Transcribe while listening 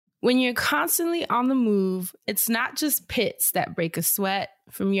When you're constantly on the move, it's not just pits that break a sweat.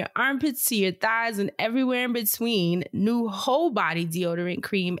 From your armpits to your thighs and everywhere in between, new whole body deodorant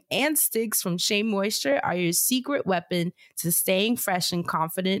cream and sticks from Shea Moisture are your secret weapon to staying fresh and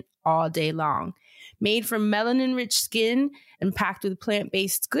confident all day long. Made from melanin-rich skin and packed with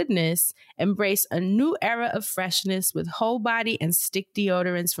plant-based goodness, embrace a new era of freshness with whole body and stick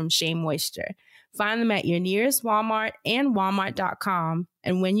deodorants from Shea Moisture. Find them at your nearest Walmart and walmart.com.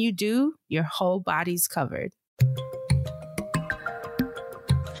 And when you do, your whole body's covered.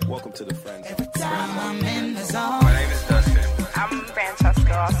 Welcome to the Friends Zone. Every time I'm in the zone. My name is Dustin. I'm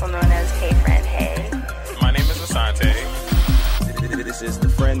Francesca, also known as Hey Friend Hey. My name is Asante. This is the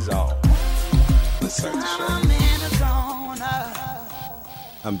Friend Zone. Let's start the show. I'm in the zone.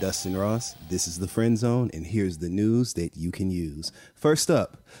 I'm Dustin Ross. This is the Friend Zone, and here's the news that you can use. First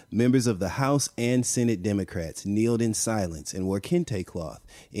up, members of the House and Senate Democrats kneeled in silence and wore kente cloth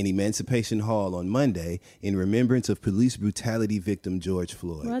in Emancipation Hall on Monday in remembrance of police brutality victim George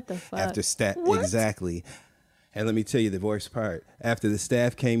Floyd. What the fuck? Exactly. And let me tell you the worst part. After the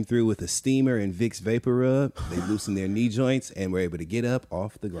staff came through with a steamer and Vicks Vapor Rub, they loosened their knee joints and were able to get up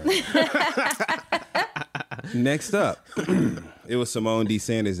off the ground. Next up, it was Simone D.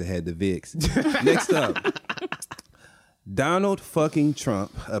 Sanders that had the Vicks. Next up, Donald fucking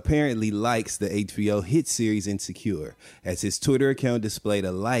Trump apparently likes the HBO hit series Insecure, as his Twitter account displayed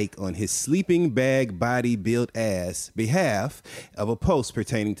a like on his sleeping bag body built ass behalf of a post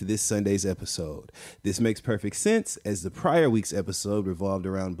pertaining to this Sunday's episode. This makes perfect sense, as the prior week's episode revolved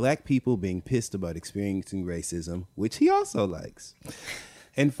around black people being pissed about experiencing racism, which he also likes.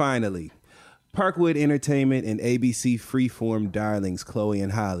 And finally, Parkwood Entertainment and ABC Freeform darlings Chloe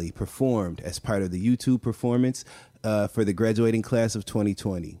and Holly performed as part of the YouTube performance for the graduating class of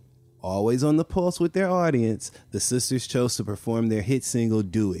 2020. Always on the pulse with their audience, the sisters chose to perform their hit single,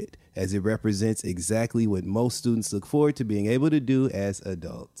 Do It, as it represents exactly what most students look forward to being able to do as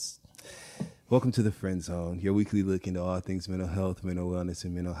adults. Welcome to the Friend Zone, your weekly look into all things mental health, mental wellness,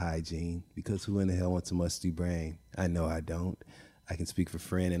 and mental hygiene. Because who in the hell wants a musty brain? I know I don't. I can speak for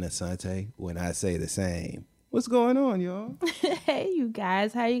Friend and Asante when I say the same. What's going on, y'all? Hey, you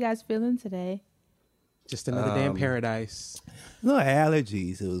guys. How are you guys feeling today? Just another day in paradise. No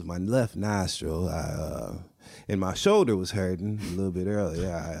allergies. It was my left nostril. And my shoulder was hurting a little bit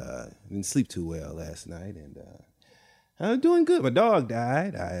earlier. I didn't sleep too well last night, and I'm doing good. My dog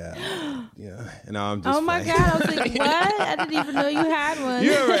died. And I'm just. Oh my God! I was like, what? I didn't even know you had one.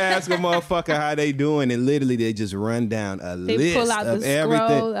 You ever ask a motherfucker how they doing, and literally they just run down a They list pull out of the everything.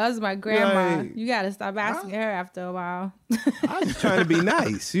 scroll. That was my grandma. Like, you got to stop asking her after a while. I was trying to be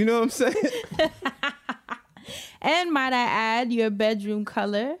nice. You know what I'm saying? And might I add, your bedroom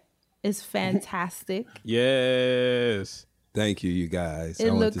color is fantastic. Yes. Thank you, you guys. It I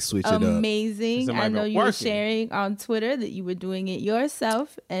want looks to switch it up. amazing. Somebody I know been you were working. sharing on Twitter that you were doing it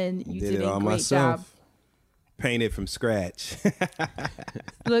yourself, and you did it a all great myself. job. Painted from scratch.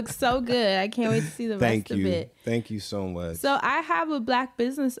 Looks so good. I can't wait to see the Thank rest you. of it. Thank you so much. So I have a Black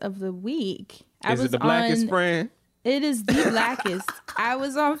Business of the Week. Is it the blackest friend? It is the blackest. I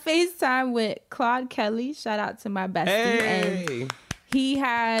was on FaceTime with Claude Kelly. Shout out to my bestie. Hey. And he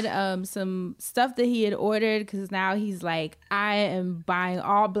had some stuff that he had ordered because now he's like, I am buying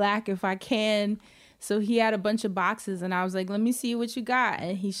all black if I can. So he had a bunch of boxes and I was like, let me see what you got.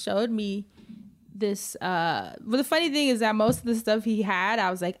 And he showed me this. But the funny thing is that most of the stuff he had, I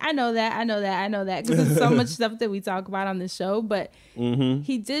was like, I know that. Because there's so much stuff that we talk about on the show. But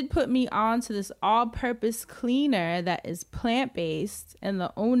he did put me on to this all-purpose cleaner that is plant-based. And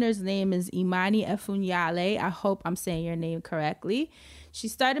the owner's name is Imani Efunyale. I hope I'm saying your name correctly. She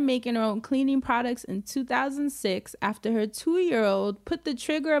started making her own cleaning products in 2006 after her 2-year-old put the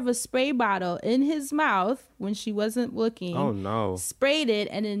trigger of a spray bottle in his mouth when she wasn't looking. Oh, no. Sprayed it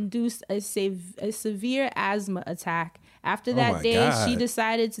and induced a severe asthma attack. After that my day, God. she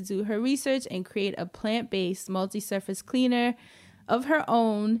decided to do her research and create a plant-based multi-surface cleaner of her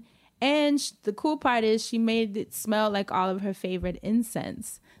own. And the cool part is she made it smell like all of her favorite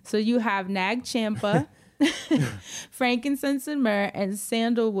incense. So you have Nag Champa, frankincense and myrrh, and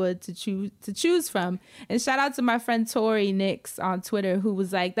sandalwood to choose from. And shout out to my friend Tori Nix on Twitter, who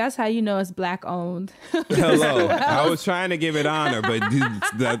was like, that's how you know it's black owned. Hello. I was trying to give it honor, but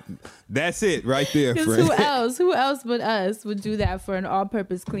that's it right there, Because friend. who else but us would do that for an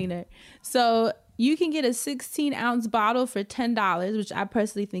all-purpose cleaner? So you can get a 16-ounce bottle for $10, which I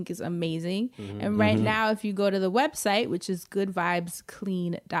personally think is amazing. And right now, if you go to the website, which is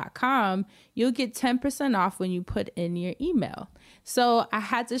goodvibesclean.com, you'll get 10% off when you put in your email. So I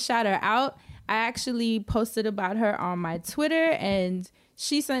had to shout her out. I actually posted about her on my Twitter, and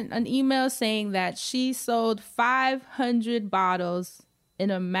she sent an email saying that she sold 500 bottles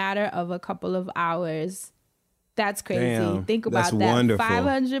in a matter of a couple of hours. That's crazy. Damn, Think about that's that. wonderful.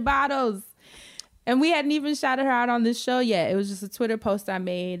 500 bottles. And we hadn't even shouted her out on this show yet. It was just a Twitter post I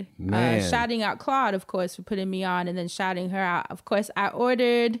made. Man. Shouting out Claude, of course, for putting me on, and then shouting her out. Of course, I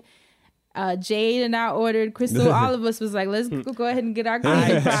ordered. Jade and I ordered. Crystal, all of us was like, let's go ahead and get our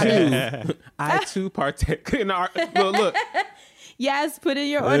cleaning products. I too partake in our look. Yes, put in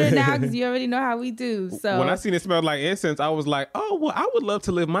your order now because you already know how we do. So When I seen it smell like incense, I was like, oh, well, I would love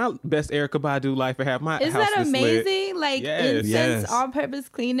to live my best Erykah Badu life and have my isn't house that this lit. amazing? Like Yes. incense, Yes. all-purpose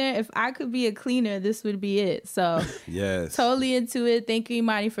cleaner. If I could be a cleaner, this would be it. So Yes. totally into it. Thank you,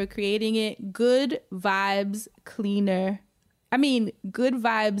 Imani, for creating it. Good Vibes Cleaner. I mean, Good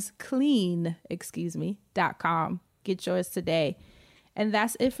Vibes Clean, .com. Get yours today. And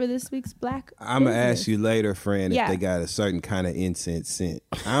that's it for this week's Black I'm going to Business. ask you later, friend, Yeah. if they got a certain kind of incense scent.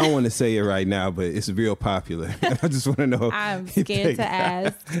 I don't want to say it right now, but it's real popular. I just want to know. I'm if they scared to got-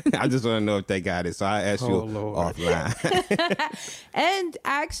 ask. I just want to know if they got it. So I asked you Oh, Lord. offline. And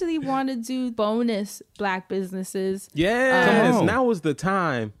I actually want to do bonus Black businesses. Yes, Come on. now is the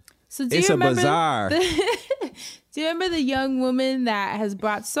time. So do It's you a remember bazaar. Do you remember the young woman that has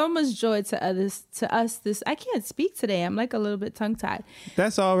brought so much joy to us this I can't speak today. I'm like a little bit tongue-tied.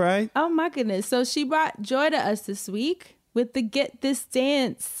 That's all right. Oh my goodness. So she brought joy to us this week with the Get This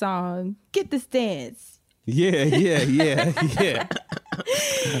Dance song. Get This Dance. Yeah.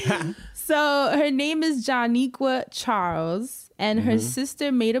 So her name is Janiqua Charles, and her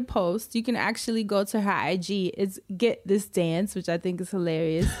sister made a post. You can actually go to her IG. It's Get This Dance, which I think is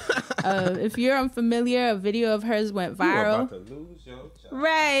hilarious. If you're unfamiliar, a video of hers went viral.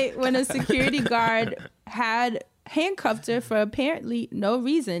 Right, when a security guard had handcuffed her for apparently no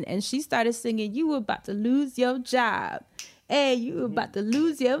reason, and she started singing, "You were about to lose your job. Hey, you were about to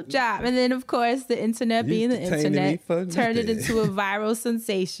lose your job." And then, of course, the internet, being the entertaining me internet, for turned it nothing. into a viral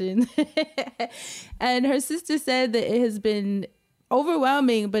sensation. And her sister said that it has been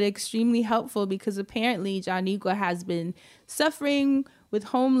overwhelming but extremely helpful because apparently Janiqua has been suffering with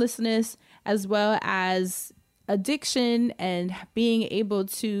homelessness as well as addiction, and being able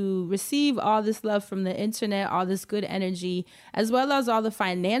to receive all this love from the internet, all this good energy, as well as all the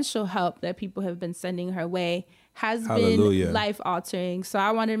financial help that people have been sending her way, has Hallelujah. been life altering. So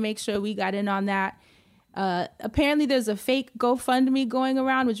I wanted to make sure we got in on that. Apparently there's a fake GoFundMe going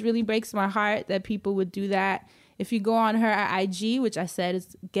around, which really breaks my heart that people would do that. If you go on her IG, which I said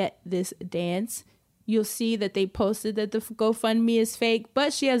is Get This Dance, you'll see that they posted that the GoFundMe is fake,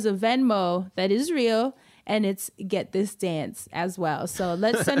 but she has a Venmo that is real, and it's Get This Dance as well. So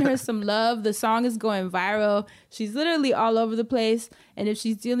let's send her some love. The song is going viral. She's literally all over the place. And if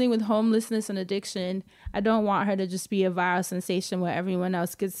she's dealing with homelessness and addiction, I don't want her to just be a viral sensation where everyone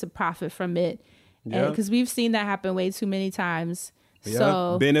else gets to profit from it. Yep. Because we've seen that happen way too many times.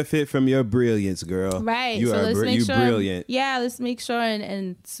 So benefit from your brilliance, girl. right. You so are let's make you sure. brilliant. Yeah, let's make sure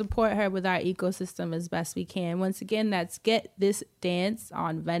and support her with our ecosystem as best we can. Once again, that's Get This Dance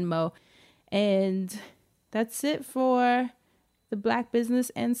on Venmo. And that's it for the Black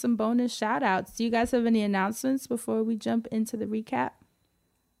business and some bonus shout outs. Do you guys have any announcements before we jump into the recap?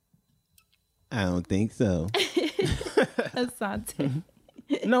 I don't think so. Asante.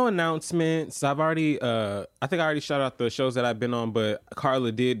 No announcements. I've already, I think I already shouted out the shows that I've been on, but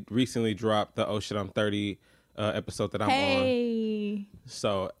Carla did recently drop the Oh Shit I'm 30 episode that I'm on. Hey.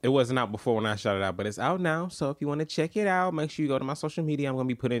 So it wasn't out before when I shouted out, but it's out now. So if you want to check it out, make sure you go to my social media. I'm going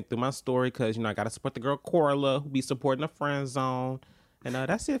to be putting it through my story because, you know, I got to support the girl Corla, who be supporting the friend zone. And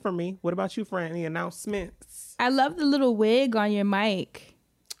that's it for me. What about you, friend? Any announcements? I love the little wig on your mic.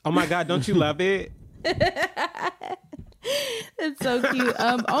 Oh my God, don't you love it? It's so cute.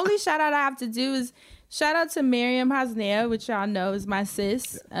 Only shout out I have to do is shout out to Miriam Hasnea, which y'all know is my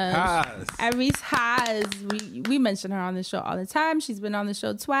sis. Haas. Iris Haas. We mention her on the show all the time. She's been on the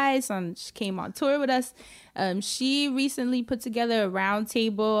show twice. She came on tour with us. She recently put together a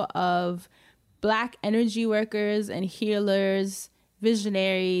roundtable of Black energy workers and healers,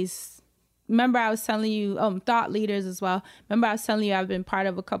 visionaries. Remember I was telling you, thought leaders as well. Remember I was telling you I've been part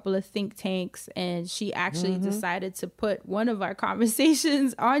of a couple of think tanks, and she actually decided to put one of our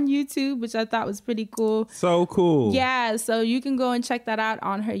conversations on YouTube, which I thought was pretty cool. So cool. Yeah, so you can go and check that out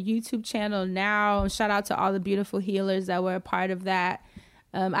on her YouTube channel now. Shout out to all the beautiful healers that were a part of that.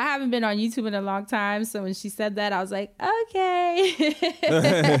 I haven't been on YouTube in a long time, so when she said that, I was like, okay.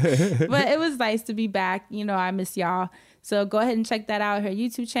 But it was nice to be back. You know, I miss y'all. So go ahead and check that out. Her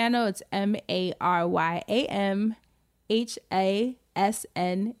YouTube channel, it's MaryamHasnaa.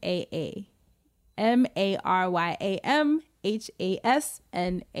 MaryamHasnaa.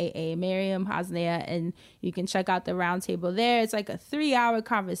 HASNAA, Miriam Hasnea, and you can check out the roundtable there. It's like a 3-hour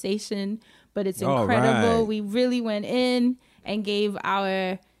conversation, but it's incredible. Right. We really went in and gave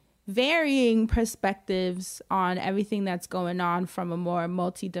our varying perspectives on everything that's going on from a more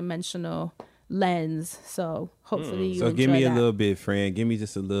multidimensional lens. So hopefully you So enjoy give me that. a little bit, friend. Give me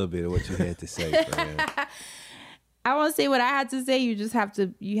just a little bit of what you had to say, friend. I won't say what I had to say. You just have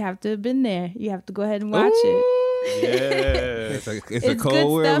to have been there. You have to go ahead and watch it. Yeah. It's a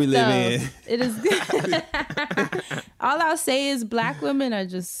cold world we live in. It is good. All I'll say is black women are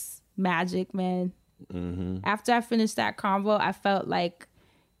just magic, man. After I finished that convo, I felt like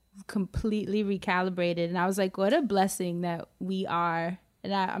completely recalibrated, and I was like, what a blessing that we are.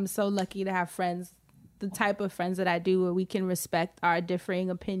 And I'm so lucky to have friends, the type of friends that I do, where we can respect our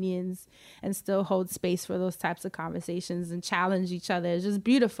differing opinions and still hold space for those types of conversations and challenge each other. It's just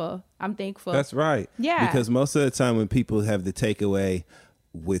beautiful. I'm thankful. That's right. Yeah. Because most of the time when people have the takeaway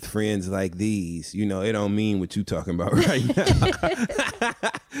with friends like these, you know, it don't mean what you talking about right now.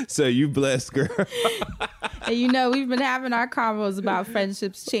 So you blessed, girl. And you know, we've been having our convos about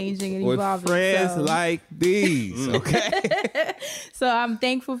friendships changing and With evolving. friends so. like these, okay? So I'm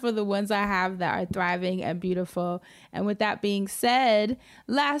thankful for the ones I have that are thriving and beautiful. And with that being said,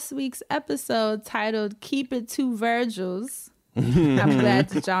 last week's episode titled Keep It Two Virgils. I'm glad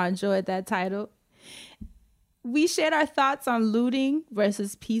that y'all enjoyed that title. We shared our thoughts on looting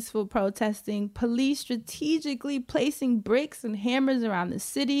versus peaceful protesting, police strategically placing bricks and hammers around the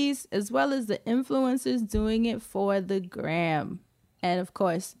cities, as well as the influencers doing it for the gram. And of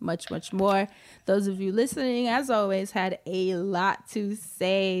course, much, much more. Those of you listening, as always, had a lot to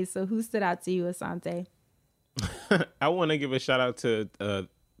say. So who stood out to you, Asante? I want to give a shout out to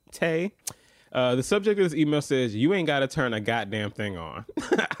Tay. The subject of this email says, "You ain't got to turn a goddamn thing on."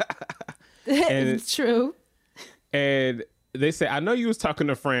 And It's true. And they say, "I know you was talking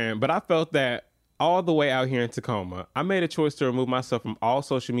to Fran, but I felt that all the way out here in Tacoma, I made a choice to remove myself from all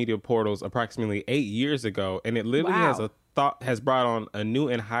social media portals approximately 8 years ago, and it literally has brought on a new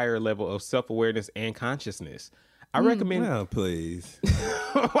and higher level of self-awareness and consciousness. I recommend." Well, please.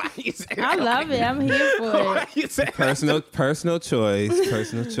 Why you say I that? love it. I'm here for it. Why you say that? Personal choice.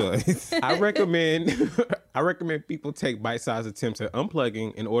 Personal choice. I recommend people take bite-sized attempts at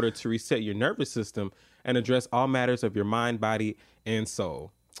unplugging in order to reset your nervous system and address all matters of your mind, body, and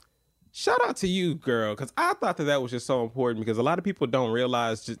soul. Shout out to you, girl, because I thought that was just so important, because a lot of people don't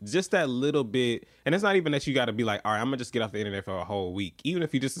realize just that little bit. And it's not even that you got to be like, all right, I'm going to just get off the internet for a whole week. Even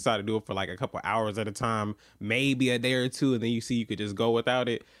if you just decide to do it for like a couple hours at a time, maybe a day or two, and then you see you could just go without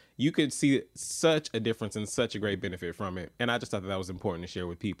it, you could see such a difference and such a great benefit from it. And I just thought that was important to share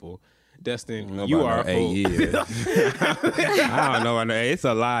with people. Destin, you are 8 years. I don't know. It's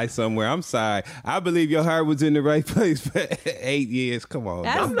a lie somewhere. I'm sorry. I believe your heart was in the right place for 8 years. Come on.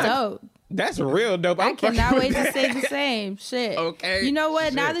 That's dope. That's real dope. I cannot wait to say the same. Shit. Okay. You know what?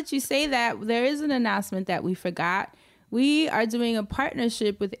 Shit. Now that you say that, there is an announcement that we forgot. We are doing a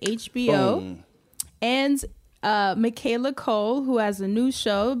partnership with HBO and Michaela Cole, who has a new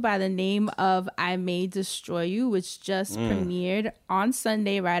show by the name of I May Destroy You, which just premiered on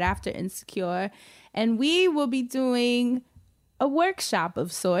Sunday right after Insecure. And we will be doing a workshop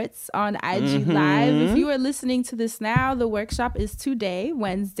of sorts on IG Live. If you are listening to this now, the workshop is today,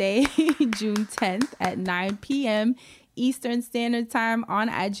 Wednesday, June 10th at 9 p.m. Eastern Standard Time on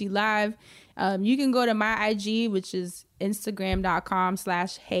IG Live. You can go to my IG, which is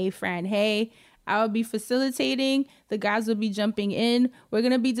Instagram.com/HeyFranHey. I will be facilitating. The guys will be jumping in. We're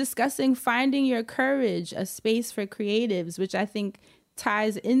going to be discussing finding your courage, a space for creatives, which I think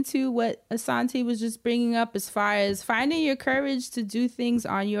ties into what Asante was just bringing up as far as finding your courage to do things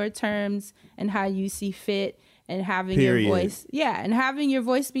on your terms and how you see fit, and having your voice. Yeah, and having your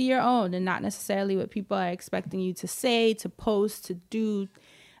voice be your own and not necessarily what people are expecting you to say, to post, to do,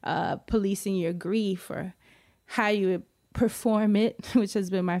 policing your grief or how you perform it, which has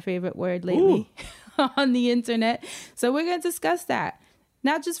been my favorite word lately on the internet. So we're going to discuss that,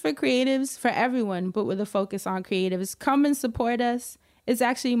 not just for creatives, for everyone, but with a focus on creatives. Come and support us. It's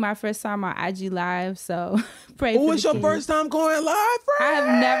actually my first time on IG Live, so pray for it's your first time going live, I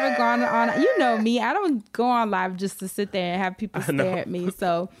have never gone on. You know me. I don't go on live just to sit there and have people stare at me.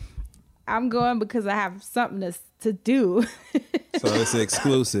 So I'm going because I have something to do. So it's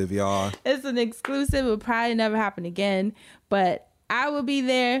exclusive, y'all. It's an exclusive. It will probably never happen again. But I will be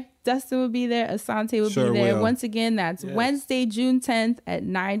there. Dustin will be there. Asante will be there. Will. Once again, that's Wednesday, June 10th at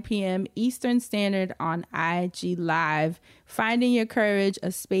 9 p.m. Eastern Standard on IG Live. Finding Your Courage,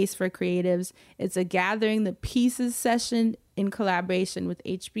 a space for creatives. It's a gathering the pieces session in collaboration with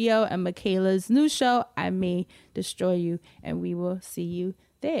HBO and Michaela's new show, I May Destroy You, and we will see you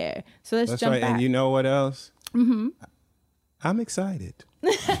there. So let's That's jump right. back. And you know what else? Mm-hmm. I'm excited.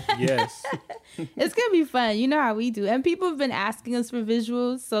 Yes. It's gonna be fun. You know how we do, and people have been asking us for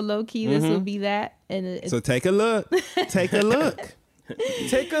visuals. So low key, this will be that. And So take a look. Take a look.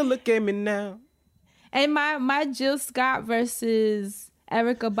 Take a look at me now. and my Jill Scott versus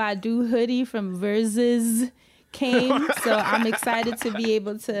Erykah Badu hoodie from Versus came, so I'm excited to be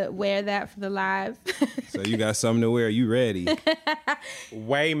able to wear that for the live. So you got something to wear. You ready?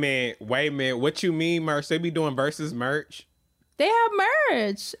 Wait a minute. What you mean merch? They be doing versus merch? They have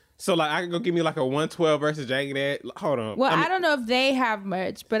merch. So like I can go give me like a 112 versus Jagged Edge. Hold on. Well, I don't know if they have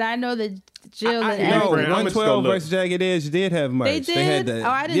merch, but I know that Jill I and know, Erykah. friend. I'ma just go 112 look. versus Jagged Edge did have merch. They did? had the, Oh,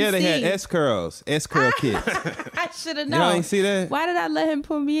 I didn't yeah, they had see. S curl kits. I should have You known. ain't see that? Why did I let him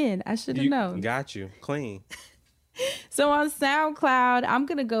pull me in? I should have known. Got you. Clean. So on SoundCloud, I'm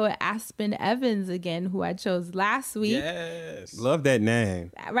gonna go with Aspen Evans again, who I chose last week. Yes. Love that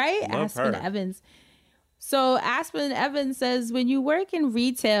name. Right? Love Aspen her. Evans. So Aspen Evans says, when you work in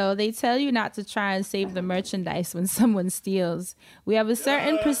retail, they tell you not to try and save the merchandise when someone steals. We have a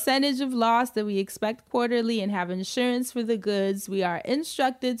certain percentage of loss that we expect quarterly and have insurance for the goods. We are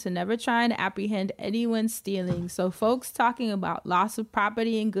instructed to never try and apprehend anyone stealing. So folks talking about loss of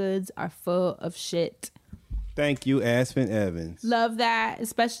property and goods are full of shit. Thank you, Aspen Evans. Love that,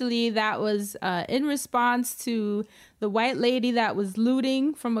 especially that was in response to the white lady that was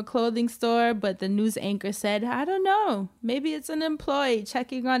looting from a clothing store, but the news anchor said, I don't know, maybe it's an employee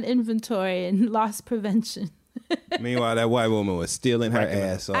checking on inventory and loss prevention. Meanwhile, that white woman was stealing her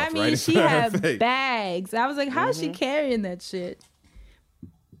ass off. I mean, right in she front of her had face. bags. I was like, how's she carrying that shit?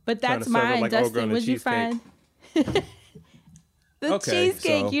 But Trying that's to serve it mine, like old girl Dustin. in a What'd you cheesecake. find? The Okay,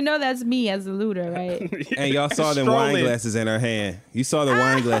 cheesecake, so- you know that's me as a looter, right? And y'all saw them Strolling. wine glasses in her hand. You saw the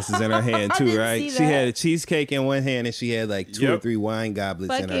wine glasses in her hand I too, didn't right? see She that. had a cheesecake in one hand and she had like two or Yep. three wine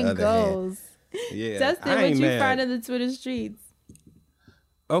goblets in her Fucking other hand. goals. Yeah, Dustin, I what'd ain't you mad. find in the Twitter streets?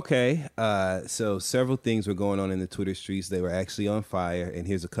 Okay, so several things were going on in the Twitter streets. They were actually on fire, and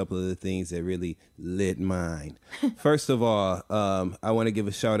here's a couple of the things that really lit mine. First of all, I want to give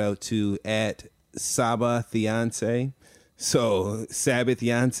a shout out to at Saba Fiance. So Sabbath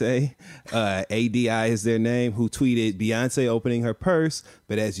Beyonce, ADI is their name, who tweeted Beyonce opening her purse,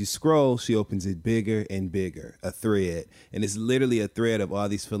 but as you scroll, she opens it bigger and bigger, a thread. And it's literally a thread of all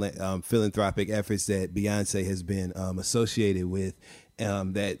these philanthropic efforts that Beyonce has been associated with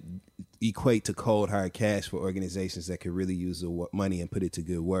that equate to cold hard cash for organizations that could really use the money and put it to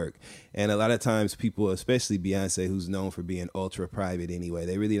good work. And a lot of times people, especially Beyonce, who's known for being ultra private anyway,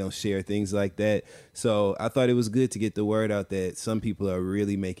 they really don't share things like that. So I thought it was good to get the word out that some people are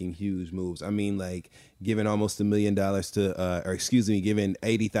really making huge moves. I mean, like giving almost $1 million to, giving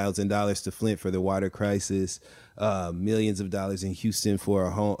 $80,000 to Flint for the water crisis, millions of dollars in Houston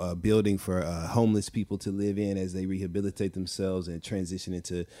for a building for homeless people to live in as they rehabilitate themselves and transition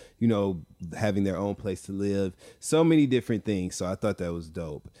into, having their own place to live. So many different things. So I thought that was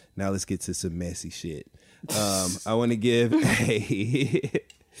dope. Now let's get to some messy shit. I want to give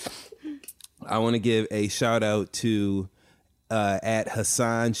a shout out to at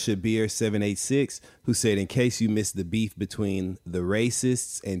Hassan Shabir 786, who said, in case you missed the beef between the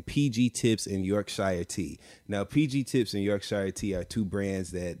racists and PG Tips and Yorkshire Tea. Now, PG Tips and Yorkshire Tea are two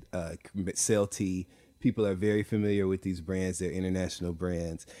brands that sell tea. People are very familiar with these brands. They're international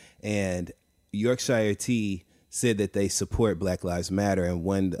brands. And Yorkshire Tea said that they support Black Lives Matter. And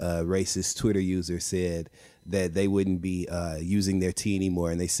one racist Twitter user said that they wouldn't be using their tea anymore.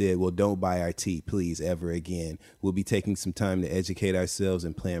 And they said, well, don't buy our tea, please, ever again. We'll be taking some time to educate ourselves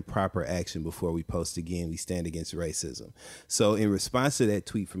and plan proper action before we post again. We stand against racism. So in response to that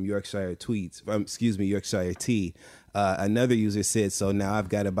tweet from Yorkshire Tea, another user said, so now I've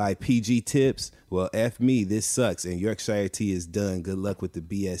got to buy PG Tips? Well, F me, this sucks, and Yorkshire Tea is done. Good luck with the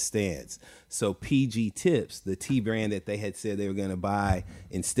BS stance. So PG Tips, the tea brand that they had said they were going to buy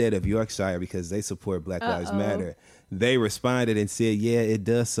instead of Yorkshire because they support Black Lives Matter, they responded and said, yeah, it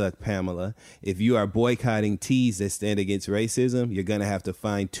does suck, Pamela. If you are boycotting teas that stand against racism, you're going to have to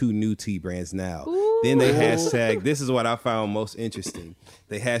find 2 new tea brands now. Ooh. Then they hashtag, this is what I found most interesting.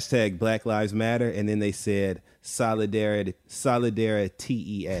 They hashtag Black Lives Matter, and then they said, Solidarity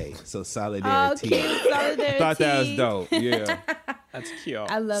TEA. So Solidarity. Okay, Solidarity. Thought that was dope. Yeah. That's cute.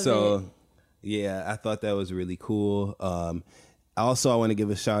 I love it. So, yeah, I thought that was really cool. Also, I want to give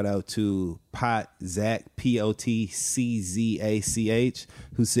a shout out to Zach, Potczach,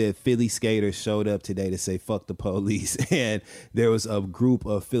 who said Philly skaters showed up today to say fuck the police. And there was a group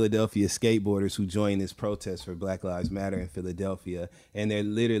of Philadelphia skateboarders who joined this protest for Black Lives Matter in Philadelphia. And they're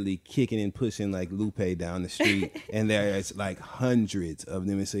literally kicking and pushing like Lupe down the street. And there's like hundreds of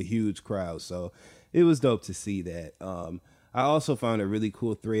them. It's a huge crowd. So it was dope to see that. I also found a really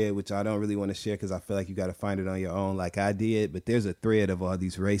cool thread, which I don't really want to share because I feel like you got to find it on your own like I did. But there's a thread of all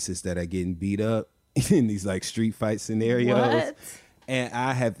these racists that are getting beat up in these like street fight scenarios. What? And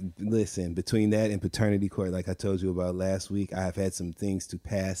I have, listen, between that and paternity court, like I told you about last week, I have had some things to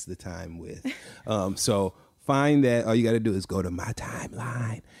pass the time with. So find that. All you got to do is go to my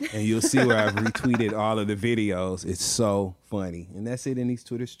timeline and you'll see where I've retweeted all of the videos. It's so funny. And that's it in these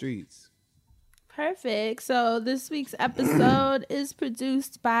Twitter streets. Perfect. So this week's episode is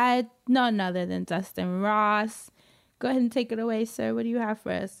produced by none other than Dustin Ross. Go ahead and take it away, sir. What do you have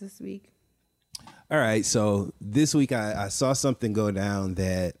for us this week? All right. So this week I saw something go down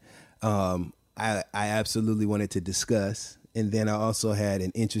that I absolutely wanted to discuss. And then I also had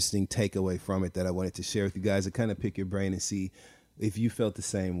an interesting takeaway from it that I wanted to share with you guys to kind of pick your brain and see if you felt the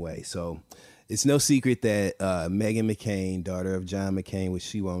same way. So it's no secret that Meginae McCain, daughter of John McCain, which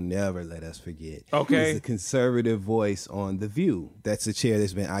she won't never let us forget, is the conservative voice on The View. That's a chair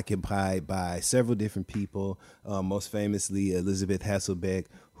that's been occupied by several different people, most famously Elizabeth Hasselbeck,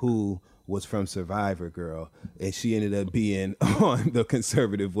 who was from Survivor Girl, and she ended up being on the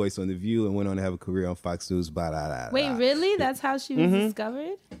conservative voice on The View and went on to have a career on Fox News. Wait, really? That's how she was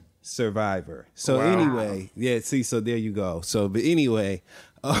discovered? Survivor. So anyway, so there you go. So, but anyway,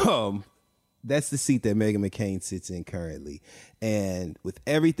 that's the seat that Meginae McCain sits in currently. And with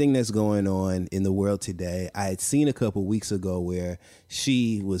everything that's going on in the world today, I had seen a couple weeks ago where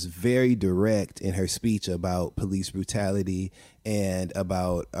she was very direct in her speech about police brutality and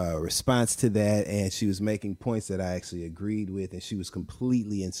about response to that. And she was making points that I actually agreed with. And she was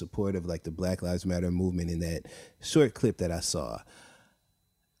completely in support of like the Black Lives Matter movement in that short clip that I saw.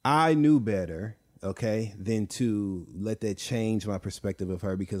 I knew better, than to let that change my perspective of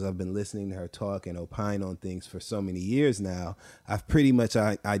her, because I've been listening to her talk and opine on things for so many years now. I've pretty much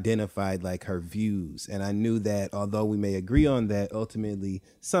identified like her views, and I knew that although we may agree on that, ultimately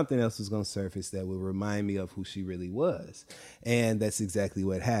something else was going to surface that would remind me of who she really was. And that's exactly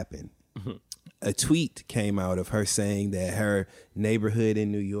what happened. A tweet came out of her saying that her neighborhood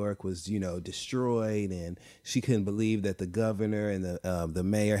in New York was, destroyed, and she couldn't believe that the governor and the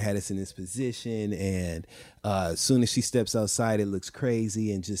mayor had us in this position. And as soon as she steps outside, it looks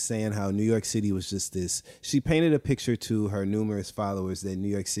crazy, and just saying how New York City was just this. She painted a picture to her numerous followers that New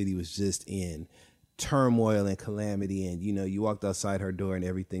York City was just in turmoil and calamity. And, you walked outside her door and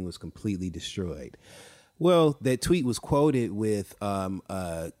everything was completely destroyed. Well, that tweet was quoted with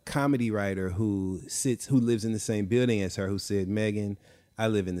a comedy writer who lives in the same building as her, who said, "Megan, I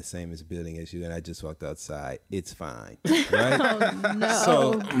live in the same building as you, and I just walked outside. It's fine." Right? Oh, no.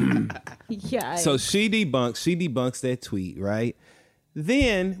 So, yeah. So she debunks that tweet, right?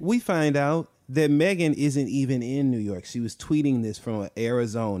 Then we find out that Megan isn't even in New York. She was tweeting this from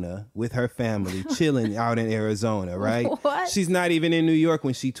Arizona with her family, chilling out in Arizona, right? What? She's not even in New York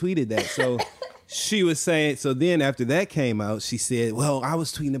when she tweeted that. So she was saying, so then after that came out, she said, well, I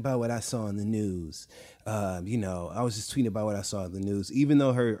was tweeting about what I saw in the news. I was just tweeting about what I saw in the news, even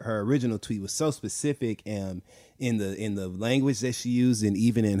though her original tweet was so specific in the language that she used, and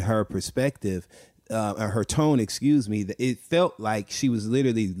even in her perspective, her tone, that it felt like she was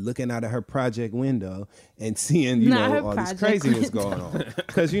literally looking out of her project window and seeing, all this craziness going on.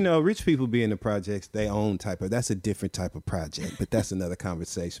 Because, rich people be in the projects, they own that's a different type of project, but that's another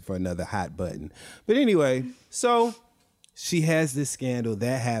conversation for another hot button. But anyway, so she has this scandal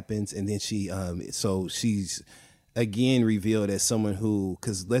that happens, and then she's again revealed as someone who,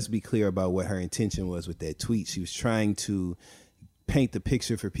 because let's be clear about what her intention was with that tweet. She was trying to paint the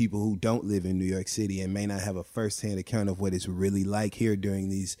picture for people who don't live in New York City and may not have a firsthand account of what it's really like here during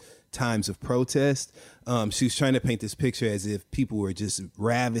these times of protest. She was trying to paint this picture as if people were just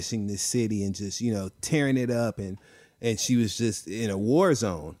ravishing this city and just, tearing it up, and she was just in a war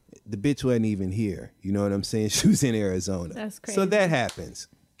zone. The bitch wasn't even here. You know what I'm saying? She was in Arizona. That's crazy. So that happens.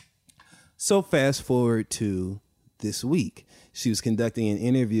 So fast forward to this week. She was conducting an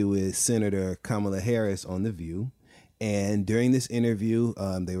interview with Senator Kamala Harris on The View. And during this interview,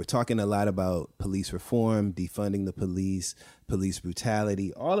 they were talking a lot about police reform, defunding the police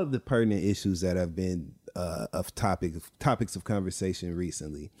brutality, all of the pertinent issues that have been topics of conversation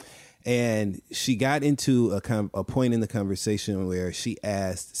recently. And she got into a point in the conversation where she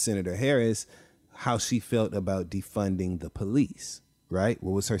asked Senator Harris how she felt about defunding the police, right?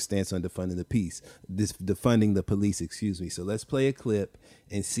 What was her stance on defunding the police, excuse me. So let's play a clip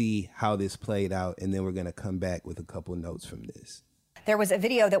and see how this played out, and then we're going to come back with a couple notes from this. There was a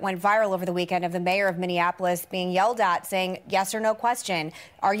video that went viral over the weekend of the mayor of Minneapolis being yelled at saying, yes or no question,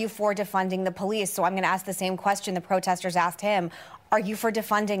 are you for defunding the police? So I'm going to ask the same question the protesters asked him. Are you for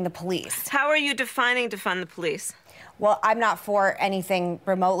defunding the police? How are you defining defund the police? Well, I'm not for anything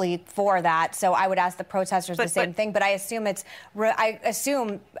remotely for that, so I would ask the protesters the same thing. But I assume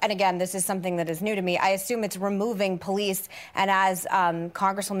and again, this is something that is new to me, I assume it's removing police, and as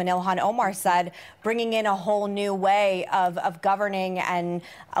Congresswoman Ilhan Omar said, bringing in a whole new way of governing and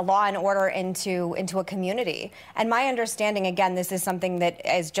a law and order into a community. And my understanding, again, this is something that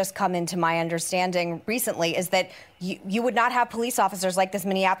has just come into my understanding recently, is that you would not have police officers, like this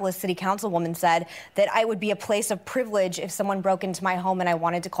Minneapolis City Councilwoman said, that I would be a place of privilege if someone broke into my home and I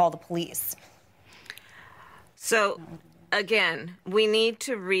wanted to call the police. So, again, we need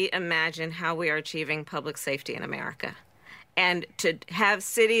to reimagine how we are achieving public safety in America. And to have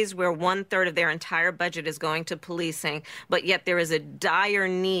cities where 1/3 of their entire budget is going to policing, but yet there is a dire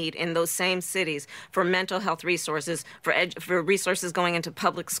need in those same cities for mental health resources, for resources going into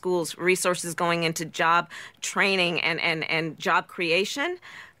public schools, resources going into job training and job creation.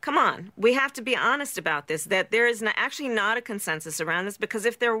 Come on, we have to be honest about this, that there is actually not a consensus around this, because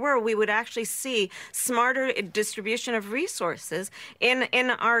if there were, we would actually see smarter distribution of resources in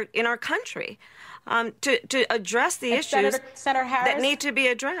our country. To address the issues Senator Harris, that need to be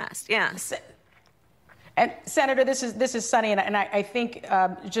addressed. Yes. And Senator, this is Sunny, and I think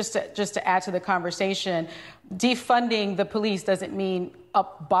just to add to the conversation, defunding the police doesn't mean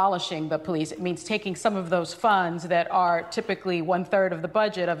abolishing the police. It means taking some of those funds that are typically 1/3 of the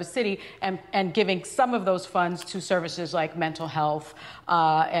budget of a city and giving some of those funds to services like mental health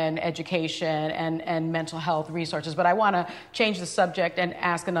and education and mental health resources. But I want to change the subject and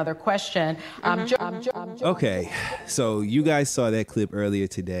ask another question. Okay, so you guys saw that clip earlier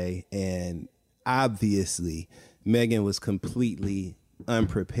today, and obviously Megan was completely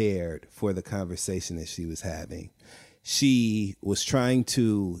unprepared for the conversation that she was having. She was trying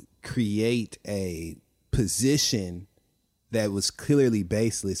to create a position that was clearly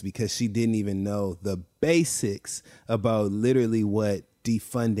baseless because she didn't even know the basics about literally what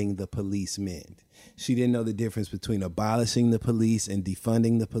defunding the police meant. She didn't know the difference between abolishing the police and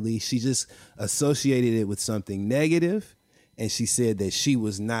defunding the police. She just associated it with something negative, and she said that she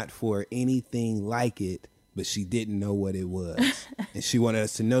was not for anything like it, but she didn't know what it was. And she wanted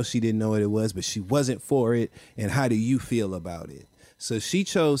us to know she didn't know what it was, but she wasn't for it. And how do you feel about it? So she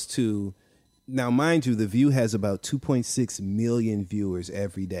chose to, now mind you, The View has about 2.6 million viewers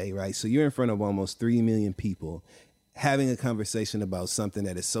every day, right? So you're in front of almost 3 million people having a conversation about something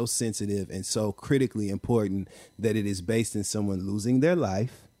that is so sensitive and so critically important that it is based in someone losing their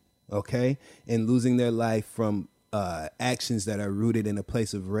life, okay? And losing their life from actions that are rooted in a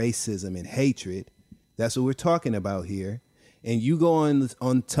place of racism and hatred. That's what we're talking about here. And you go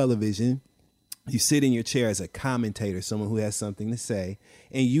on television, you sit in your chair as a commentator, someone who has something to say,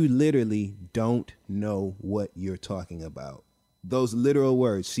 and you literally don't know what you're talking about. Those literal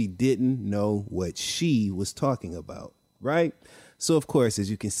words, she didn't know what she was talking about, right? So, of course,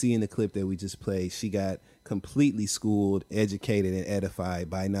 as you can see in the clip that we just played, she got completely schooled, educated, and edified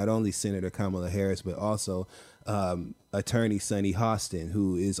by not only Senator Kamala Harris, but also attorney Sunny Hostin,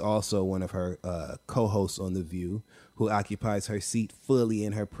 who is also one of her co-hosts on The View, who occupies her seat fully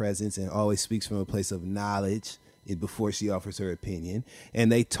in her presence and always speaks from a place of knowledge before she offers her opinion.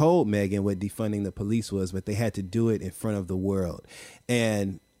 And they told Megan what defunding the police was, but they had to do it in front of the world.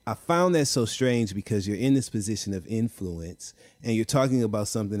 And I found that so strange because you're in this position of influence and you're talking about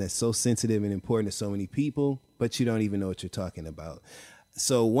something that's so sensitive and important to so many people, but you don't even know what you're talking about.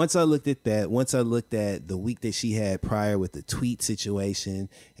 So once I looked at that, once I looked at the week that she had prior with the tweet situation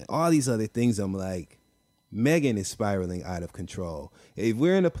and all these other things, I'm like, Megan is spiraling out of control. If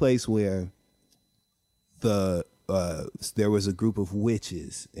we're in a place where there was a group of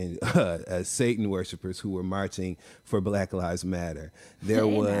witches and Satan worshipers who were marching for Black Lives Matter, there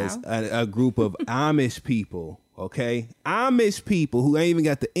was a group of Amish people, okay? Amish people who ain't even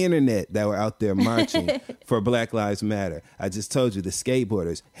got the internet that were out there marching for Black Lives Matter. I just told you, the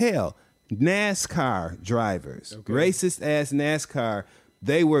skateboarders. Hell, NASCAR drivers, racist ass NASCAR,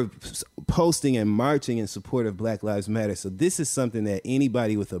 they were posting and marching in support of Black Lives Matter. So this is something that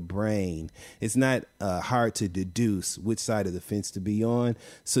anybody with a brain, it's not hard to deduce which side of the fence to be on.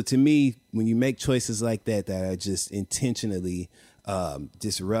 So to me, when you make choices like that are just intentionally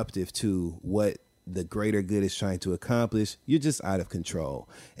disruptive to what the greater good is trying to accomplish, you're just out of control.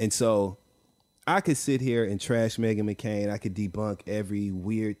 And so I could sit here and trash Meginae McCain. I could debunk every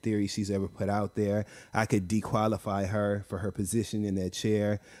weird theory she's ever put out there. I could dequalify her for her position in that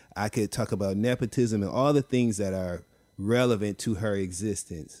chair. I could talk about nepotism and all the things that are relevant to her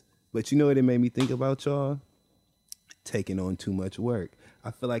existence. But you know what it made me think about, y'all? Taking on too much work.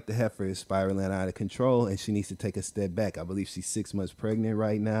 I feel like the heifer is spiraling out of control and she needs to take a step back. I believe she's 6 months pregnant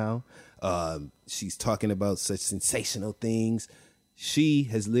right now. She's talking about such sensational things. She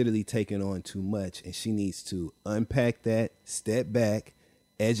has literally taken on too much and she needs to unpack that, step back,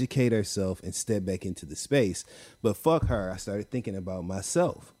 educate herself, and step back into the space. But fuck her, I started thinking about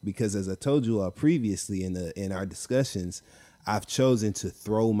myself because as I told you all previously in our discussions, I've chosen to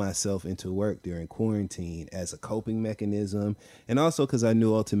throw myself into work during quarantine as a coping mechanism, and also because I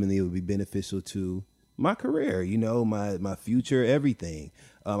knew ultimately it would be beneficial to my career, you know, my future, everything.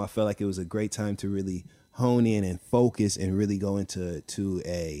 I felt like it was a great time to really hone in and focus and really go into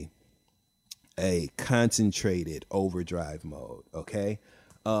a concentrated overdrive mode, okay?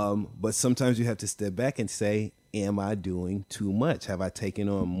 But sometimes you have to step back and say, am I doing too much? Have I taken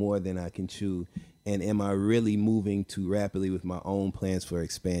on more than I can chew? And am I really moving too rapidly with my own plans for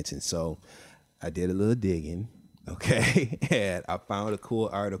expansion? So I did a little digging, okay? And I found a cool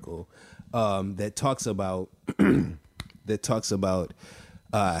article that talks about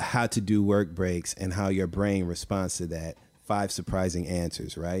how to do work breaks and how your brain responds to that. 5 surprising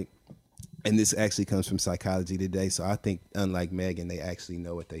answers, right? And this actually comes from Psychology Today. So I think, unlike Megan, they actually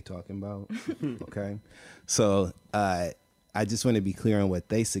know what they're talking about. Okay. So I just want to be clear on what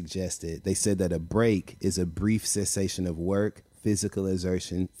they suggested. They said that a break is a brief cessation of work, physical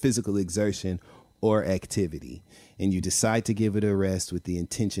exertion, or activity. And you decide to give it a rest with the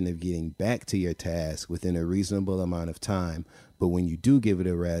intention of getting back to your task within a reasonable amount of time. But when you do give it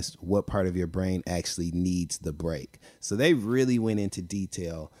a rest, what part of your brain actually needs the break? So they really went into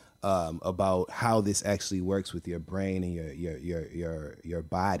detail about how this actually works with your brain and your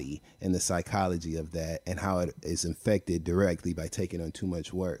body and the psychology of that and how it is infected directly by taking on too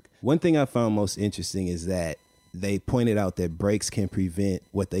much work. One thing I found most interesting is that they pointed out that breaks can prevent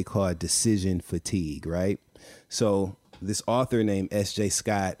what they call decision fatigue, right? So this author named S.J.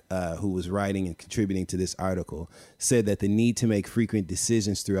 Scott, who was writing and contributing to this article, said that the need to make frequent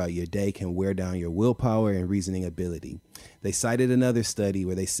decisions throughout your day can wear down your willpower and reasoning ability. They cited another study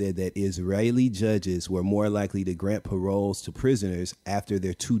where they said that Israeli judges were more likely to grant paroles to prisoners after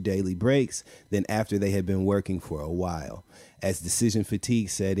their 2 daily breaks than after they had been working for a while. As decision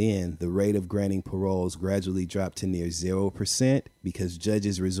fatigue set in, the rate of granting paroles gradually dropped to near 0% because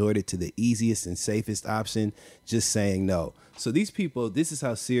judges resorted to the easiest and safest option, just saying no. So these people, this is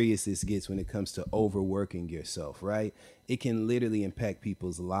how serious this gets when it comes to overworking yourself, right? It can literally impact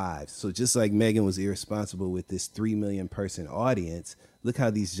people's lives. So just like Megan was irresponsible with this 3 million person audience, look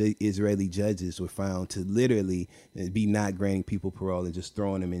how these Israeli judges were found to literally be not granting people parole and just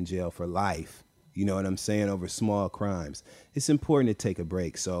throwing them in jail for life. You know what I'm saying? Over small crimes. It's important to take a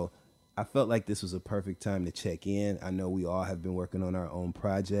break. So I felt like this was a perfect time to check in. I know we all have been working on our own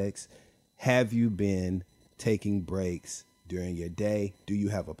projects. Have you been taking breaks during your day? Do you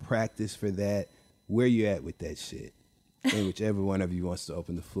have a practice for that? Where you at with that shit? And whichever one of you wants to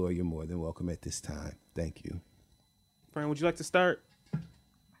open the floor, you're more than welcome at this time. Thank you. Fran, would you like to start?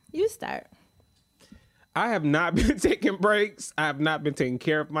 You start. I have not been taking breaks. I have not been taking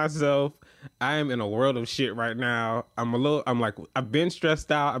care of myself. I am in a world of shit right now. I've been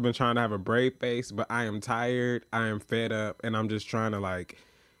stressed out. I've been trying to have a brave face, but I am tired. I am fed up, and I'm just trying to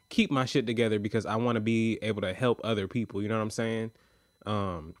keep my shit together because I want to be able to help other people. You know what I'm saying?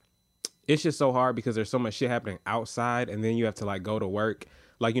 It's just so hard because there's so much shit happening outside, and then you have to go to work.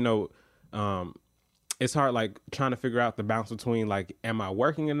 It's hard trying to figure out the balance between am I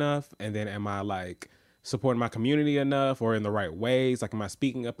working enough, and then am I supporting my community enough or in the right ways? Am I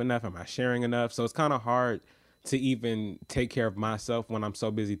speaking up enough? Am I sharing enough? So it's kind of hard to even take care of myself when I'm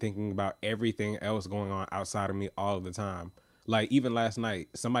so busy thinking about everything else going on outside of me all of the time. Even last night,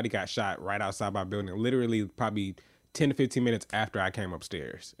 somebody got shot right outside my building, literally probably 10 to 15 minutes after I came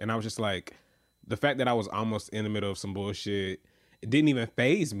upstairs. And I was just the fact that I was almost in the middle of some bullshit, it didn't even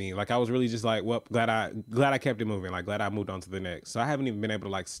faze me. I was really just well, glad I kept it moving. Glad I moved on to the next. So I haven't even been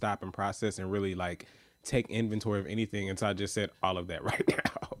able to stop and process and really take inventory of anything until I just said all of that right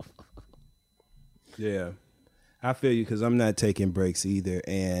now. Yeah. I feel you because I'm not taking breaks either,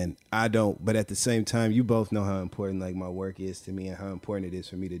 and I don't. But at the same time, you both know how important my work is to me and how important it is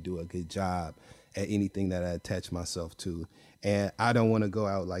for me to do a good job at anything that I attach myself to. And I don't want to go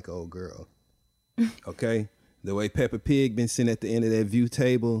out like old girl. Okay, the way Peppa Pig been sitting at the end of that view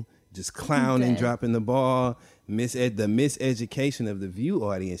table, just clowning, dropping the ball. The miseducation of the View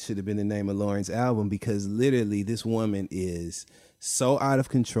audience should have been the name of Lauren's album, because literally this woman is so out of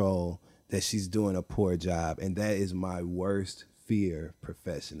control that she's doing a poor job. And that is my worst fear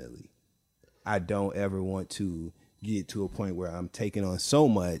professionally. I don't ever want to get to a point where I'm taking on so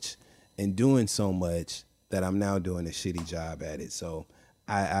much and doing so much that I'm now doing a shitty job at it. So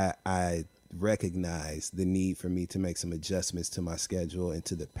I recognize the need for me to make some adjustments to my schedule and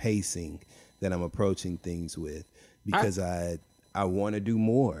to the pacing that I'm approaching things with, because I want to do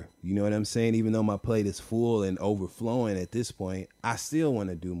more. You know what I'm saying? Even though my plate is full and overflowing at this point, I still want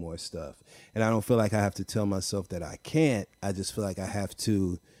to do more stuff. And I don't feel like I have to tell myself that I can't. I just feel like I have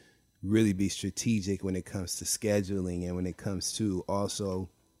to really be strategic when it comes to scheduling and when it comes to also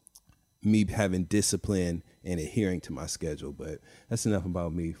me having discipline and adhering to my schedule. But that's enough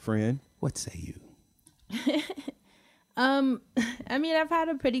about me. Friend, what say you? I mean, I've had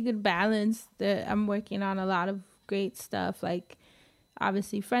a pretty good balance. I'm working on a lot of great stuff, like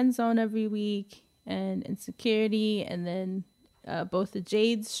obviously Friend Zone every week and Insecurity, and then both the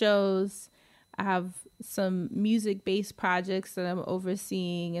Jade's shows. I have some music-based projects that I'm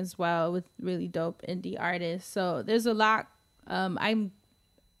overseeing as well with really dope indie artists. So there's a lot. I'm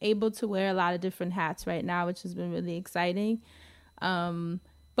able to wear a lot of different hats right now, which has been really exciting.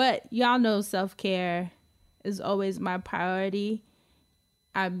 But y'all know self-care is always my priority.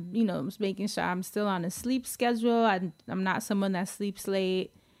 I'm making sure I'm still on a sleep schedule. I'm not someone that sleeps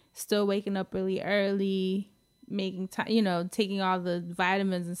late, still waking up really early, making time, taking all the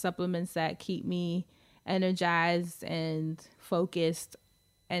vitamins and supplements that keep me energized and focused,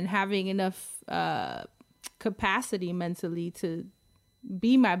 and having enough capacity mentally to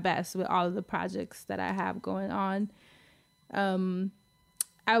be my best with all of the projects that I have going on.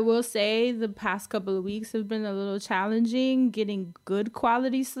 I will say the past couple of weeks have been a little challenging getting good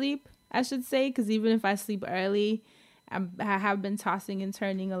quality sleep, I should say, because even if I sleep early, I have been tossing and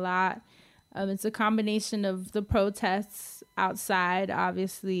turning a lot. It's a combination of the protests outside,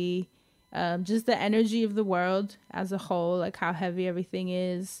 obviously, just the energy of the world as a whole, like how heavy everything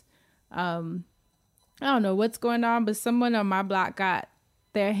is. I don't know what's going on, but someone on my block got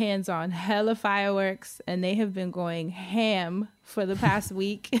their hands on hella fireworks, and they have been going ham for the past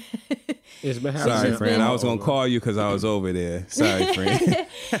week. It's been Sorry, friend. I was going to call you because I was over there. Sorry, friend.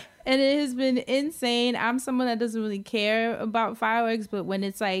 And it has been insane. I'm someone that doesn't really care about fireworks, but when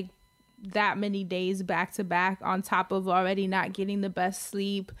it's like that many days back to back, on top of already not getting the best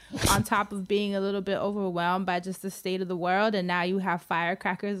sleep, on top of being a little bit overwhelmed by just the state of the world, and now you have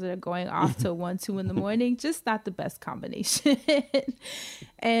firecrackers that are going off till 1-2 in the morning, just not the best combination.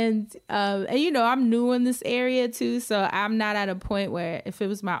 and I'm new in this area too, so I'm not at a point where if it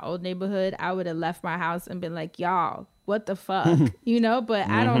was my old neighborhood, I would have left my house and been like, y'all, what the fuck? But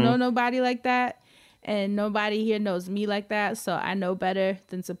I don't know nobody like that. And nobody here knows me like that, so I know better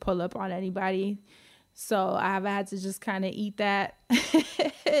than to pull up on anybody. So I have had to just kind of eat that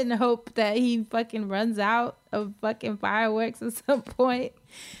and hope that he fucking runs out of fucking fireworks at some point.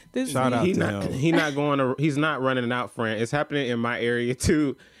 Shout out to him. He's not running it out, friend. It's happening in my area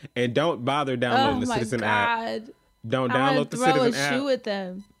too. And don't bother downloading the Citizen app. Don't download the Citizen app. Shoe at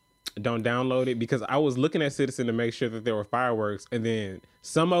them. Don't download it, because I was looking at Citizen to make sure that there were fireworks, and then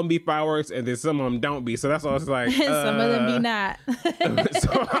some of them be fireworks and then some of them don't be. So that's why I was like, some of them be not.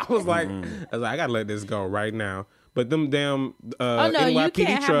 So I was like, I gotta let this go right now. But them damn NYPD you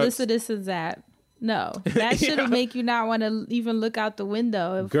can't trucks, have the Citizens app. No, that should make you not want to even look out the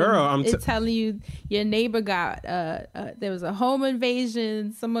window. Girl, it's telling you your neighbor got there was a home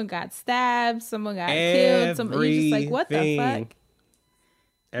invasion, someone got stabbed, someone got killed. You're just like, what the fuck?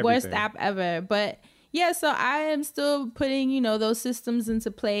 Everything. Worst app ever. But yeah, so I am still putting, those systems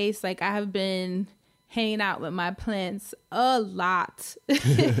into place. Like, I have been hanging out with my plants a lot.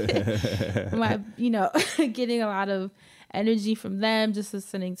 Getting a lot of energy from them, just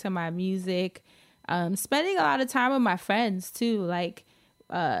listening to my music. Spending a lot of time with my friends too, like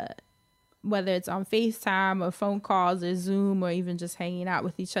whether it's on FaceTime or phone calls or Zoom, or even just hanging out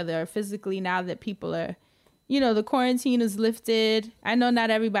with each other physically now that people are, the quarantine is lifted. I know not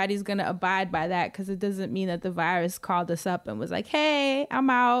everybody's going to abide by that, because it doesn't mean that the virus called us up and was like, hey, I'm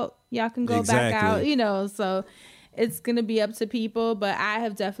out. Y'all can go back out, So it's going to be up to people. But I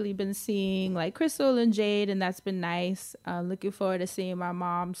have definitely been seeing like Crystal and Jade, and that's been nice. Looking forward to seeing my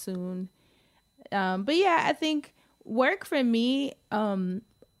mom soon. But yeah, I think work for me,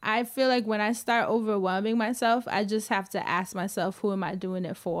 I feel like when I start overwhelming myself, I just have to ask myself, who am I doing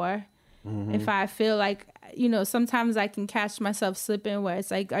it for? Mm-hmm. If I feel like you know, sometimes I can catch myself slipping where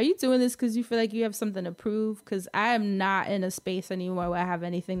it's like, are you doing this because you feel like you have something to prove? Because I am not in a space anymore where I have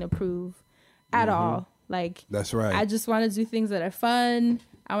anything to prove at all. Like, that's right. I just want to do things that are fun.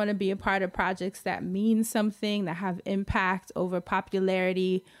 I want to be a part of projects that mean something, that have impact over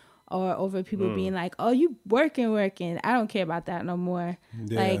popularity or over people being like, oh, you working. I don't care about that no more.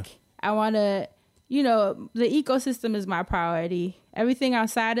 Yeah. Like, I want to, you know, the ecosystem is my priority. Everything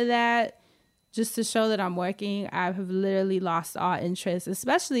outside of that, just to show that I'm working, I have literally lost all interest,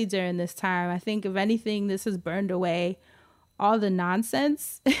 especially during this time. I think, if anything, this has burned away all the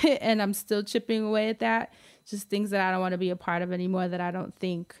nonsense, and I'm still chipping away at that. Just things that I don't want to be a part of anymore, that I don't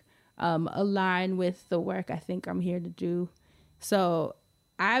think align with the work I think I'm here to do. So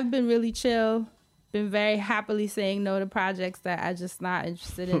I've been really chill, been very happily saying no to projects that I'm just not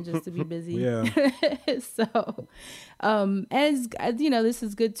interested in, just to be busy. Yeah. So, and it's, you know, this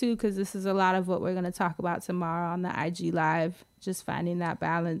is good too, because this is a lot of what we're going to talk about tomorrow on the IG Live, just finding that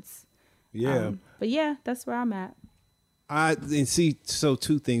balance. Yeah. But yeah, that's where I'm at. So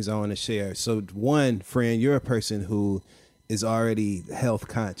two things I want to share. So one, friend, you're a person who is already health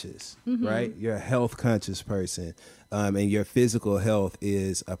conscious, right? You're a health conscious person, and your physical health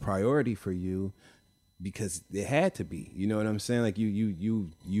is a priority for you because it had to be. You know what I'm saying? Like you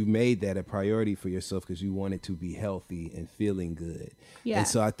made that a priority for yourself because you wanted to be healthy and feeling good. Yeah. And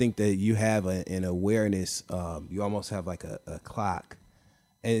so I think that you have an awareness. You almost have like a clock.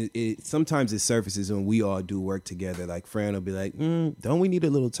 And sometimes it surfaces when we all do work together. Like Fran will be like, don't we need a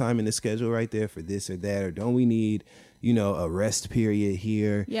little time in the schedule right there for this or that? Or don't we need, you know, a rest period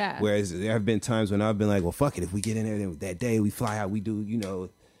here? Yeah. Whereas there have been times when I've been like, well, fuck it. If we get in there then that day, we fly out, we do, you know,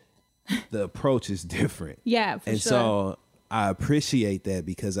 the approach is different. Yeah, for and sure. so I appreciate that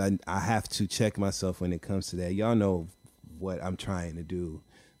because I have to check myself when it comes to that. Y'all know what I'm trying to do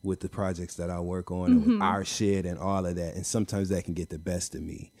with the projects that I work on and with our shit and all of that. And sometimes that can get the best of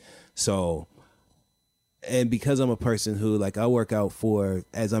me. So, and because I'm a person who, like, I work out for,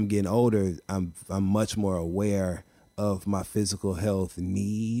 as I'm getting older, I'm much more aware of my physical health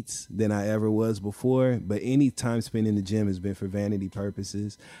needs than I ever was before. But any time spent in the gym has been for vanity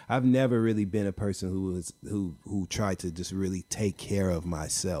purposes. I've never really been a person who tried to just really take care of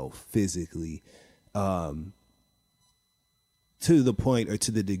myself physically, to the point or to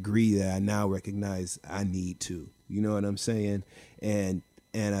the degree that I now recognize I need to. You know what I'm saying? And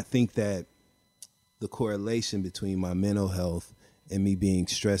I think that the correlation between my mental health and me being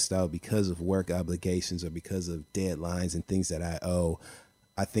stressed out because of work obligations or because of deadlines and things that I owe,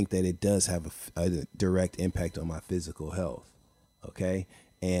 I think that it does have a direct impact on my physical health. Okay?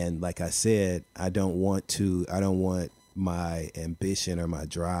 And like I said, I don't want my ambition or my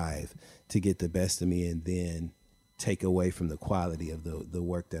drive to get the best of me and then take away from the quality of the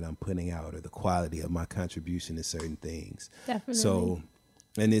work that I'm putting out or the quality of my contribution to certain things. Definitely. So,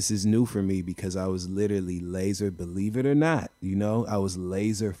 and this is new for me because I was literally laser, believe it or not, you know, I was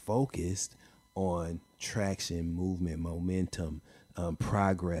laser focused on traction, movement, momentum,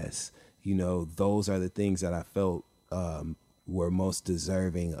 progress. You know, those are the things that I felt were most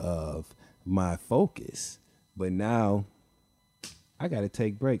deserving of my focus. But now I got to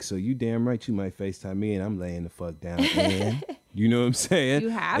take breaks. So you damn right you might FaceTime me and I'm laying the fuck down. And you know what I'm saying? You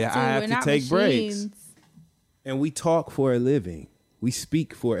have to. I have We're to not take machines. breaks. And we talk for a living. We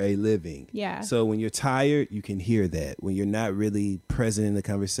speak for a living. Yeah. So when you're tired, you can hear that. When you're not really present in the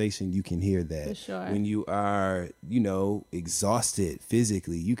conversation, you can hear that. For sure. When you are, you know, exhausted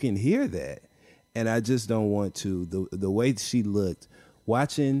physically, you can hear that. And I just don't want to. The way she looked,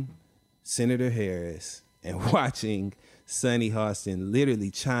 watching Senator Harris and watching Sonny Hostin literally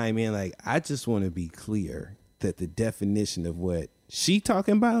chime in, like, I just want to be clear that the definition of what she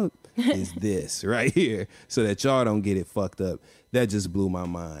talking about is this right here, so that y'all don't get it fucked up. That just blew my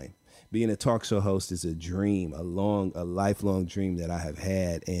mind. Being a talk show host is a dream, a lifelong dream that I have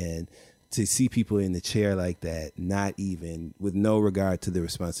had, and to see people in the chair like that, not even with no regard to the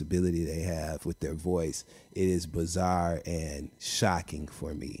responsibility they have with their voice, it is bizarre and shocking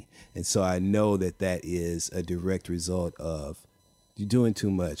for me. And so I know that is a direct result of you're doing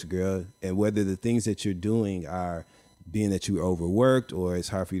too much, girl. And whether the things that you're doing are being that you're overworked or it's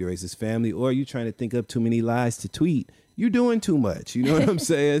hard for you to raise this family or you're trying to think up too many lies to tweet, you're doing too much. You know what I'm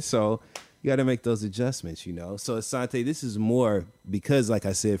saying? So you got to make those adjustments, you know? So Asante, this is more because, like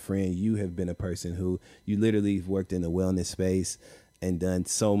I said, friend, you have been a person who you literally worked in the wellness space and done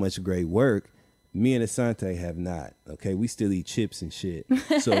so much great work. Me and Asante have not. Okay, we still eat chips and shit.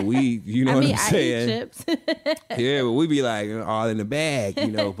 So we, you know what I'm saying? I eat chips. Yeah, but we be like all in the bag,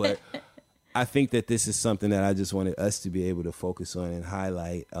 you know. But I think that this is something that I just wanted us to be able to focus on and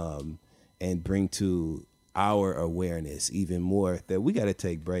highlight and bring to our awareness even more that we got to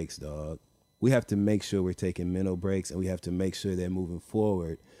take breaks, dog. We have to make sure we're taking mental breaks, and we have to make sure that moving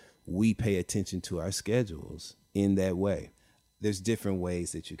forward, we pay attention to our schedules in that way. There's different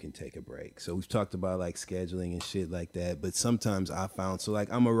ways that you can take a break. So we've talked about like scheduling and shit like that, but sometimes I found, so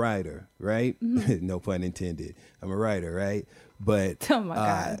like I'm a writer, right? Mm-hmm. No pun intended. I'm a writer, right? But oh my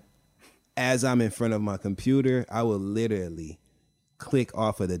God. As I'm in front of my computer, I will literally click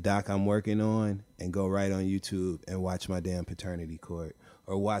off of the doc I'm working on and go right on YouTube and watch my damn paternity court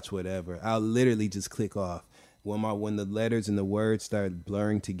or watch whatever. I'll literally just click off. When the letters and the words start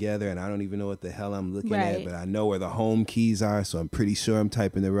blurring together and I don't even know what the hell I'm looking at, but I know where the home keys are, so I'm pretty sure I'm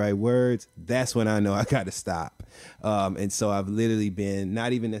typing the right words, that's when I know I got to stop. And so I've literally been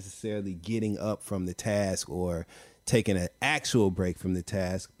not even necessarily getting up from the task or taking an actual break from the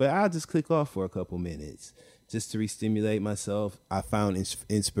task, but I'll just click off for a couple minutes just to re-stimulate myself. I found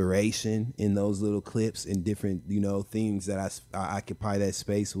inspiration in those little clips and different, things that I occupy that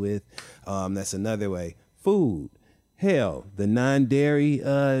space with. That's another way. Food. Hell, the non-dairy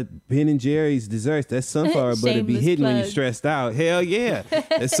Ben & Jerry's desserts, that sunflower butter be hitting when you're stressed out. Hell yeah.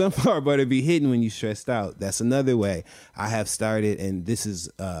 That sunflower butter be hitting when you're stressed out. That's another way. I have started, and this is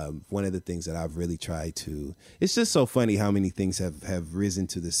one of the things that I've really tried to. It's just so funny how many things have risen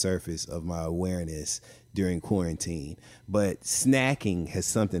to the surface of my awareness during quarantine, but snacking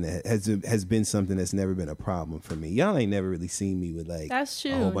has been something that's never been a problem for me. Y'all ain't never really seen me with like that's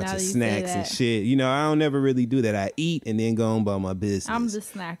true. A whole bunch of snacks and shit. I don't never really do that. I eat and then go on about my business. I'm the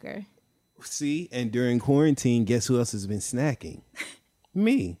snacker. See, and during quarantine, guess who else has been snacking?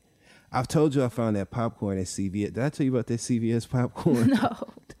 Me. I've told you I found that popcorn at CVS. Did I tell you about that CVS popcorn? No.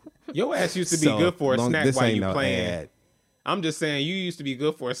 Your ass used to be good for a snack while you playing. Ad. I'm just saying you used to be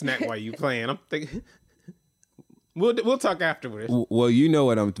good for a snack while you playing. I'm thinking. We'll talk afterwards. Well, you know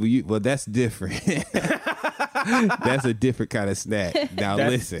what well, that's different. That's a different kind of snack. Now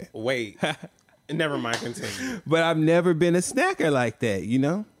listen. Wait. Never mind, continue. But I've never been a snacker like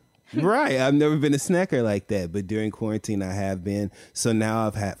that, Right. I've never been a snacker like that. But during quarantine, I have been. So now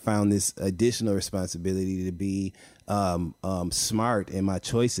I've found this additional responsibility to be smart in my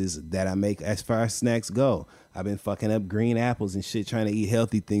choices that I make as far as snacks go. I've been fucking up green apples and shit, trying to eat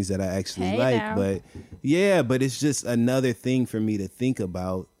healthy things that I actually like. Now. But it's just another thing for me to think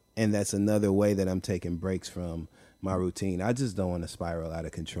about. And that's another way that I'm taking breaks from my routine. I just don't want to spiral out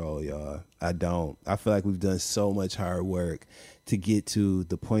of control, y'all. I don't. I feel like we've done so much hard work to get to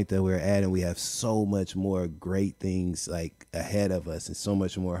the point that we're at, and we have so much more great things like ahead of us and so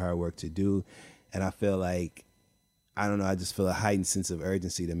much more hard work to do. And I feel like, I don't know, I just feel a heightened sense of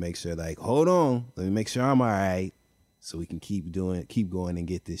urgency to make sure, like, hold on, let me make sure I'm all right so we can keep going and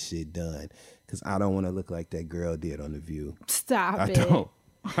get this shit done. Because I don't want to look like that girl did on The View. Stop it.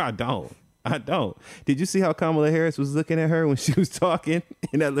 I don't. Did you see how Kamala Harris was looking at her when she was talking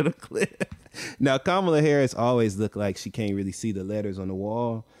in that little clip? Now, Kamala Harris always looked like she can't really see the letters on the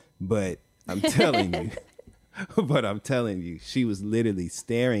wall, but I'm telling you, she was literally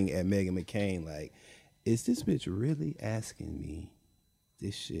staring at Meginae McCain like, is this bitch really asking me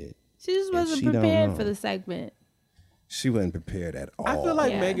this shit? She just wasn't prepared for the segment. She wasn't prepared at all. I feel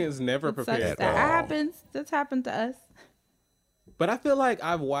like Megan's never prepared at all. That happens. That's happened to us. But I feel like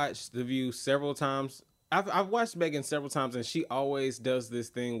I've watched The View several times. I've watched Megan several times, and she always does this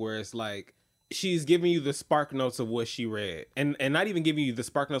thing where it's like she's giving you the spark notes of what she read, and not even giving you the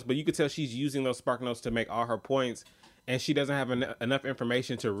spark notes, but you could tell she's using those spark notes to make all her points, and she doesn't have enough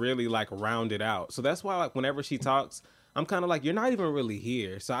information to really like round it out. So that's why like whenever she talks, I'm kind of like, you're not even really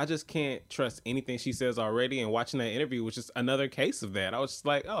here. So I just can't trust anything she says already. And watching that interview was just another case of that. I was just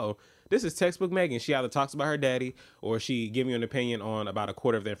like, oh, this is textbook Megan. She either talks about her daddy or she give you an opinion on about a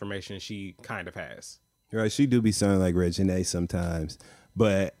quarter of the information she kind of has. Right. She do be sounding like Reginae sometimes.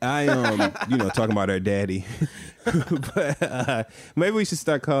 But I talking about her daddy. But maybe we should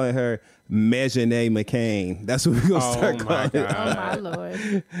start calling her Meginae McCain. That's what we're going to start calling her. Oh, my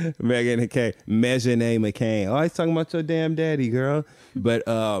Lord. Meginae McCain. Always talking about your damn daddy, girl. But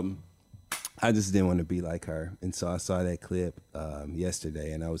I just didn't want to be like her. And so I saw that clip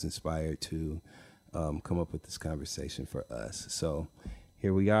yesterday, and I was inspired to come up with this conversation for us. So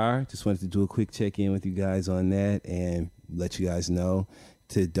here we are. Just wanted to do a quick check-in with you guys on that and let you guys know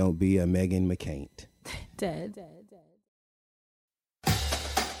to don't be a Meginae McCain. Dead.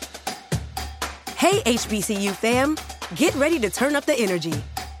 Hey, HBCU fam. Get ready to turn up the energy.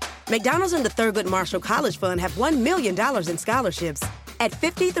 McDonald's and the Thurgood Marshall College Fund have $1 million in scholarships at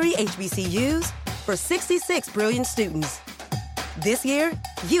 53 HBCUs for 66 brilliant students. This year,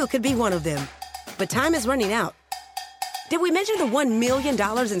 you could be one of them. But time is running out. Did we mention the $1 million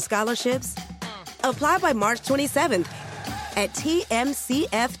in scholarships? Apply by March 27th at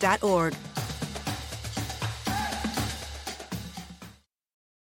tmcf.org.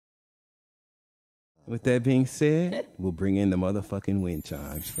 With that being said, we'll bring in the motherfucking wind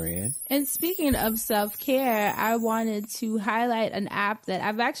chimes, friend. And speaking of self-care, I wanted to highlight an app that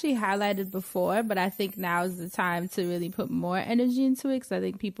I've actually highlighted before, but I think now is the time to really put more energy into it because I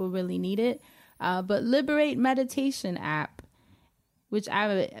think people really need it. But Liberate Meditation app, which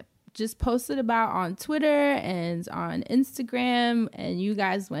I just posted about on Twitter and on Instagram, and you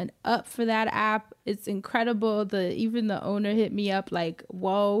guys went up for that app. It's incredible. Even the owner hit me up like,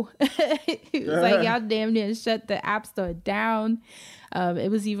 whoa. He was like, y'all damn near shut the app store down.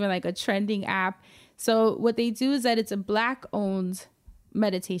 It was even like a trending app. So what they do is that it's a Black-owned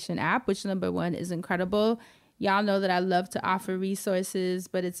meditation app, which number one is incredible. Y'all know that I love to offer resources,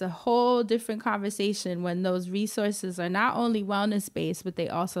 but it's a whole different conversation when those resources are not only wellness-based, but they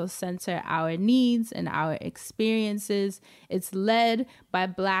also center our needs and our experiences. It's led by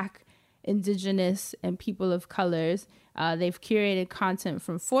Black, Indigenous, and people of colors. They've curated content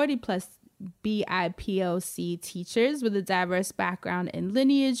from 40 plus BIPOC teachers with a diverse background in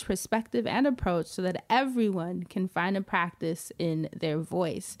lineage, perspective, and approach so that everyone can find a practice in their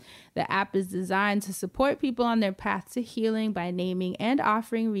voice. The app is designed to support people on their path to healing by naming and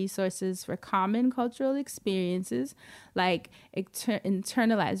offering resources for common cultural experiences like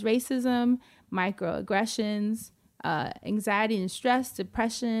internalized racism, microaggressions, anxiety and stress,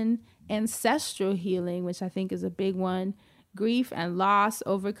 depression, ancestral healing, which I think is a big one, grief and loss,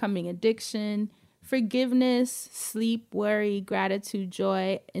 overcoming addiction, forgiveness, sleep, worry, gratitude,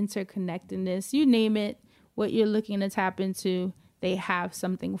 joy, interconnectedness, you name it, what you're looking to tap into, they have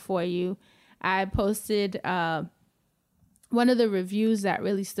something for you. I posted one of the reviews that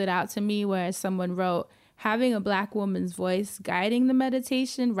really stood out to me where someone wrote, having a Black woman's voice guiding the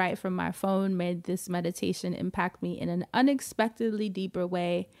meditation right from my phone made this meditation impact me in an unexpectedly deeper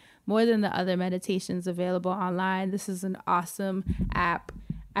way. More than the other meditations available online. This is an awesome app.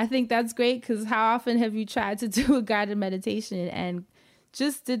 I think that's great because how often have you tried to do a guided meditation and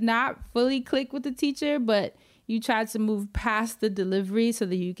just did not fully click with the teacher, but you tried to move past the delivery so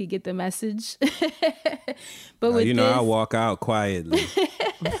that you could get the message? But with I walk out quietly.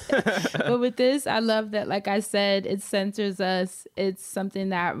 But with this, I love that, like I said, it centers us. It's something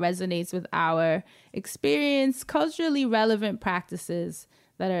that resonates with our experience, culturally relevant practices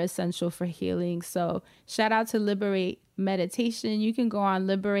that are essential for healing. So shout out to Liberate Meditation. You can go on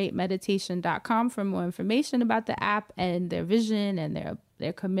liberatemeditation.com for more information about the app and their vision and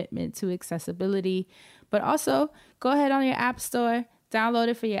their commitment to accessibility. But also go ahead on your app store, download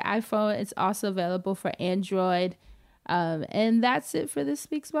it for your iPhone. It's also available for Android. And that's it for this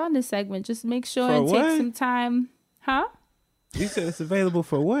week's wellness segment. Just make sure and take some time. Huh? You said it's available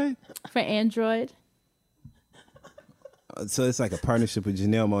for what? For Android. So it's like a partnership with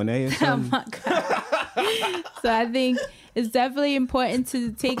Janelle Monáe or something? Oh my God. So I think it's definitely important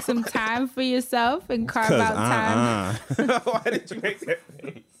to take some time for yourself and carve out time. Why did you make that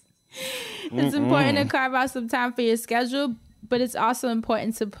face? It's important to carve out some time for your schedule, but it's also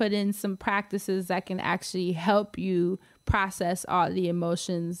important to put in some practices that can actually help you process all the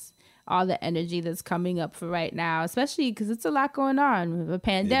emotions, all the energy that's coming up for right now, especially because it's a lot going on with a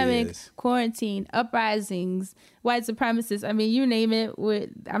pandemic, quarantine, uprisings, white supremacists. I mean, you name it.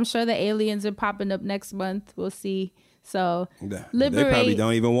 I'm sure the aliens are popping up next month. We'll see. So liberate. They probably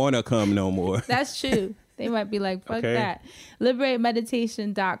don't even want to come no more. That's true. They might be like, fuck that.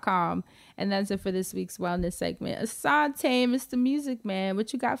 LiberateMeditation.com. And that's it for this week's wellness segment. Asante, Mr. Music Man,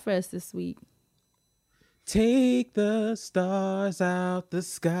 what you got for us this week? Take the stars out the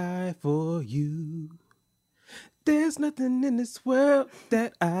sky for you. There's nothing in this world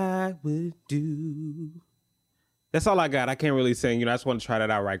that I would do. That's all I got. I can't really sing. I just want to try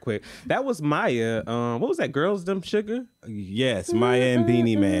that out right quick. That was Maya. What was that? Girls Them Sugar? Yes, Maya and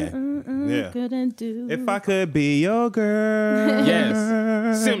Beanie Man. Yeah. Couldn't do. If I could be your girl.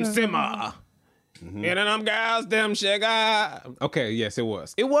 Yes. Simmer. And then them girls, them sugar. Okay, yes, it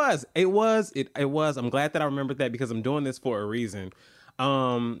was. It was. I'm glad that I remembered that because I'm doing this for a reason.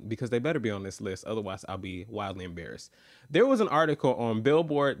 Because they better be on this list. Otherwise, I'll be wildly embarrassed. There was an article on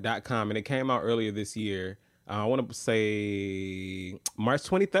Billboard.com, and it came out earlier this year. I want to say March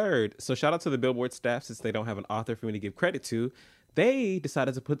 23rd. So shout out to the Billboard staff, since they don't have an author for me to give credit to. They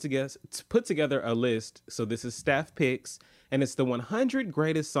decided to put together a list. So this is staff picks, and it's the 100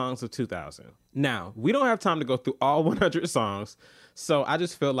 greatest songs of 2000. Now, we don't have time to go through all 100 songs. So I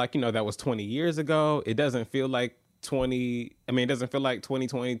just feel like, that was 20 years ago. It doesn't feel like it doesn't feel like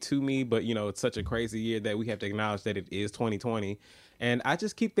 2020 to me, but you know, it's such a crazy year that we have to acknowledge that it is 2020. And I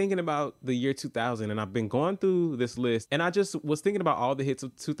just keep thinking about the year 2000, and I've been going through this list, and I just was thinking about all the hits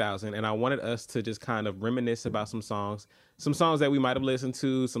of 2000, and I wanted us to just kind of reminisce about some songs that we might have listened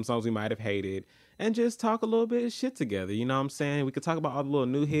to, some songs we might have hated, and just talk a little bit of shit together. You know what I'm saying? We could talk about all the little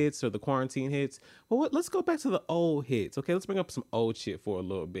new hits or the quarantine hits. But let's go back to the old hits, okay? Let's bring up some old shit for a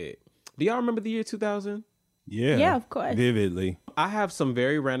little bit. Do y'all remember the year 2000? Yeah, of course. Vividly. I have some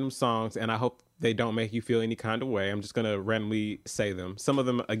very random songs, and I hope they don't make you feel any kind of way. I'm just going to randomly say them. Some of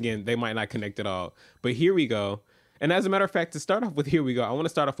them, again, they might not connect at all. But here we go. And as a matter of fact, to start off with Here We Go, I want to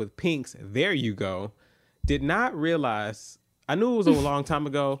start off with Pink's There You Go. Did not realize, I knew it was a long time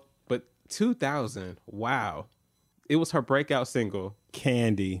ago, but 2000, wow. It was her breakout single.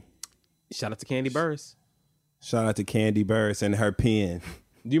 Candy. Shout out to Candy Burst. Shout out to Candy Burst and her pen.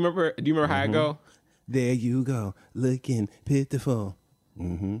 Do you remember how it go? There you go, looking pitiful.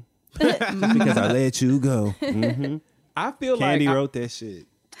 Mm-hmm. Because I let you go. Mm-hmm. I feel Candy like wrote that shit.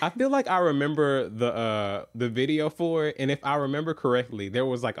 I feel like I remember the video for it, and if I remember correctly, there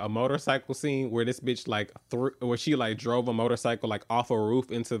was like a motorcycle scene where this bitch where she like drove a motorcycle like off a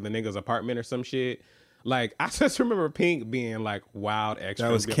roof into the nigga's apartment or some shit. Like I just remember Pink being like wild extra.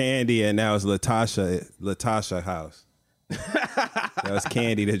 That was Candy, and that was Latasha house. That was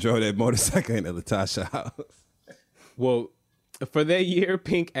Candy that drove that motorcycle into Latasha house. Well, for that year,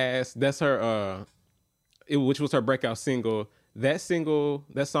 Pink ass, that's her which was her breakout single. That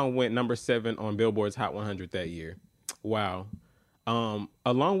song went number 7 on Billboard's Hot 100 that year. Wow.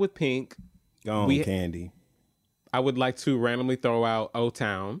 Along with Pink, Candy. I would like to randomly throw out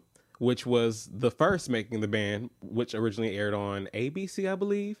O-Town, which was the first Making the Band, which originally aired on ABC, I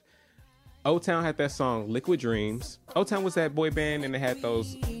believe. O-Town had that song Liquid Dreams. O-Town was that boy band, and they had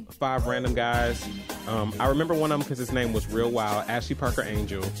those 5 random guys. I remember one of them because his name was Real Wild, Ashley Parker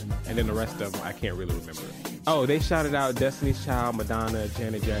Angel, and then the rest of them I can't really remember. Oh, they shouted out Destiny's Child, Madonna,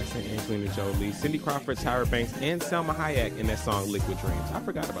 Janet Jackson, Angelina Jolie, Cindy Crawford, Tyra Banks, and Selma Hayek in that song Liquid Dreams. I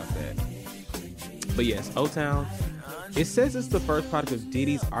forgot about that. But yes, O-Town. It says it's the first product of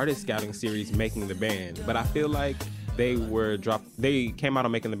Diddy's artist scouting series Making the Band, but I feel like they came out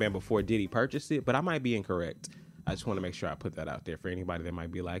on Making the Band before Diddy purchased it, but I might be incorrect. I just want to make sure I put that out there for anybody that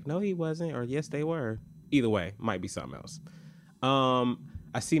might be like, no, he wasn't, or yes, they were. Either way, might be something else.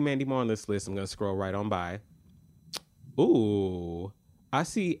 I see Mandy Moore on this list. I'm going to scroll right on by. Ooh, I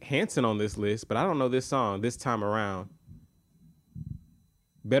see Hanson on this list, but I don't know this song this time around.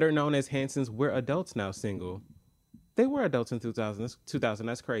 Better known as Hanson's We're Adults Now single. They were adults in 2000.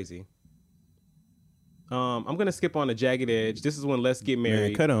 That's crazy. I'm going to skip on the Jagged Edge. This is when Let's Get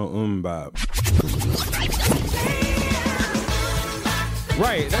Married. Man, cut on Bob.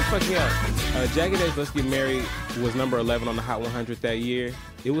 Right, that's fucking up. Jagged Edge, Let's Get Married was number 11 on the Hot 100 that year.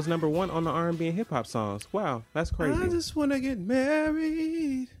 It was number 1 on the R&B and hip-hop songs. Wow, that's crazy. I just want to get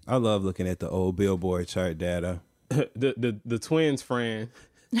married. I love looking at the old Billboard chart data. the twins, friend.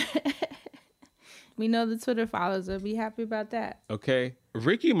 We know the Twitter followers will be happy about that. Okay.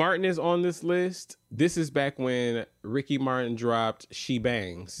 Ricky Martin is on this list. This is back when Ricky Martin dropped She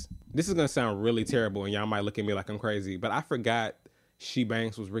Bangs. This is going to sound really terrible, and y'all might look at me like I'm crazy, but I forgot She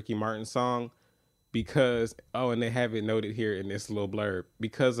Bangs was Ricky Martin's song because, and they have it noted here in this little blurb,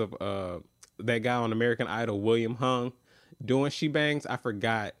 because of that guy on American Idol, William Hung, doing She Bangs. I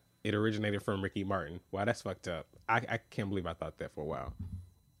forgot it originated from Ricky Martin. Wow, that's fucked up. I can't believe I thought that for a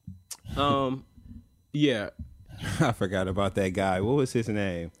while. Yeah. I forgot about that guy. What was his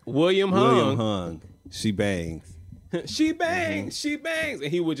name? William Hung. She Bangs. She bangs. She bangs.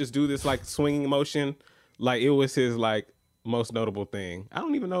 And he would just do this like swinging motion. Like it was his like most notable thing. I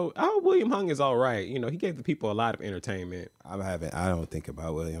don't even know. William Hung is all right. You know, he gave the people a lot of entertainment. I don't think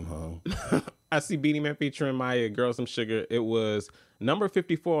about William Hung. I see Beanie Man featuring Maya, Girl Some Sugar. It was number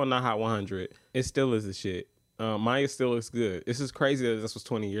 54 on the Hot 100. It still is the shit. Maya still looks good. This is crazy that this was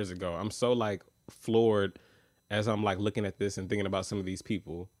 20 years ago. I'm so like floored as I'm like looking at this and thinking about some of these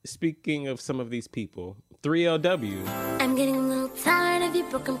people. Speaking of some of these people, 3LW. I'm getting a little tired of your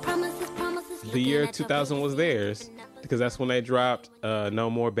broken promises. The year 2000 was theirs because that's when they dropped No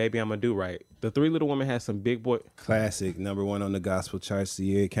More Baby I'ma Do Right. The Three Little Women had some big boy classic, number 1 on the gospel charts the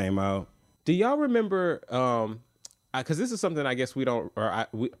year it came out. Do y'all remember because this is something I guess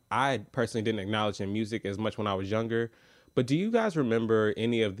I personally didn't acknowledge in music as much when I was younger, but do you guys remember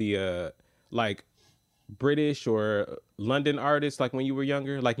any of the like British or London artists like when you were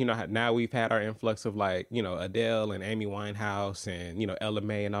younger? Like, you know, now we've had our influx of like, you know, Adele and Amy Winehouse and, you know, Ella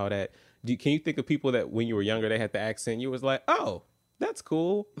May and all that. Can you think of people that when you were younger, they had the accent, you was like, oh, that's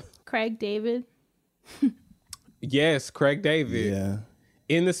cool? Craig David. Yes, Craig David. Yeah.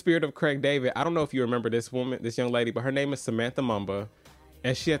 In the spirit of Craig David, I don't know if you remember this woman, this young lady, but her name is Samantha Mumba,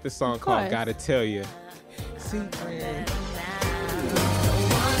 and she had this song called "Gotta Tell You." See, friend.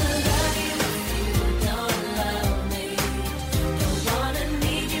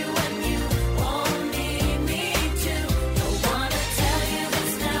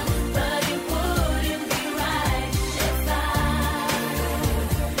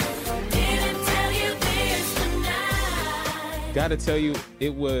 Gotta tell you,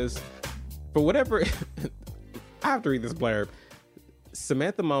 it was, for whatever, I have to read this blurb.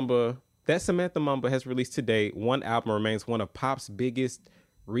 Samantha Mumba has released to date, one album remains one of pop's biggest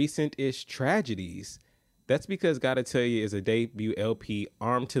recent-ish tragedies. That's because Gotta Tell You is a debut LP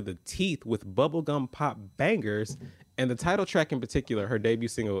armed to the teeth with bubblegum pop bangers, and the title track in particular, her debut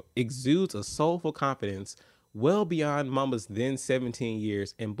single, exudes a soulful confidence well beyond Mumba's then 17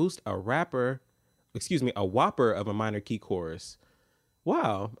 years and boosts a whopper of a minor key chorus.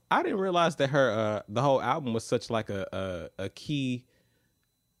 Wow, I didn't realize that her the whole album was such like a key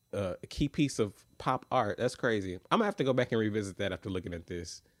piece of pop art. That's crazy. I'm gonna have to go back and revisit that after looking at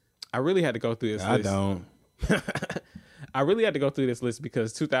this. I really had to go through this list. I don't. I really had to go through this list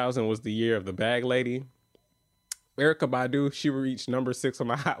because 2000 was the year of the Bag Lady. Erykah Badu, she reached number 6 on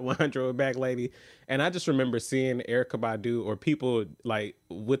my Hot 100 with Bag Lady. And I just remember seeing Erykah Badu or people like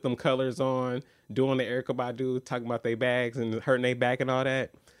with them colors on, doing the Erykah Badu, talking about their bags and hurting their back and all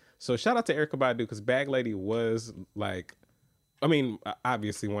that. So shout out to Erykah Badu because Bag Lady was like, I mean,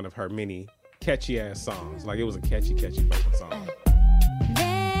 obviously one of her many catchy ass songs. Like it was a catchy fucking song.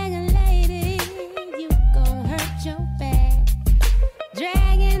 Bag lady, you gon' hurt your back.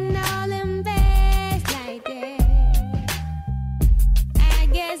 Dragging all them bags like that. I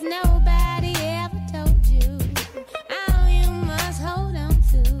guess nobody ever told you all you must hold on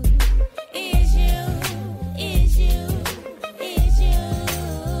to is you.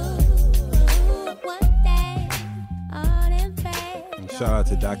 One day, all them bags. Shout out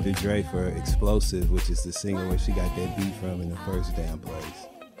to Dr. Dre for Explosive, which is the single where she got that beat from in the first damn place.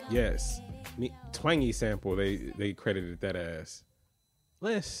 Yes. Twangy sample, they credited that as.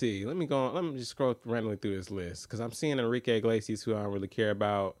 Let's see. Let me just scroll randomly through this list because I'm seeing Enrique Iglesias, who I don't really care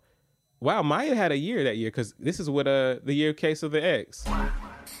about. Wow, Maya had a year that year because this is what the year Case of the X.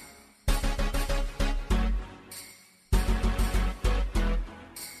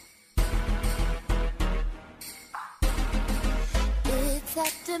 It's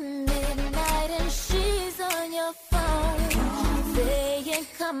after midnight and she's on your phone, saying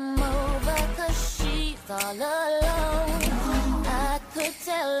come over 'cause she's all alone. I could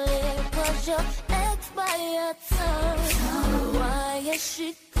tell it was your ex by your tone. Why is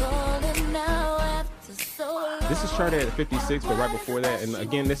she calling now after so long? This is charted at 56, but right before that, and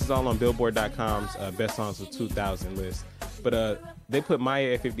again, this is all on Billboard.com's Best Songs of 2000 list. But they put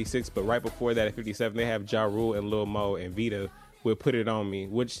Maya at 56, but right before that at 57, they have Ja Rule and Lil Mo and Vita with Put It On Me,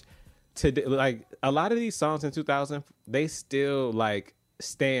 which today, like a lot of these songs in 2000, they still like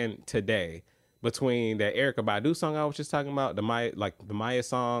stand today. Between that Erykah Badu song I was just talking about, the Maya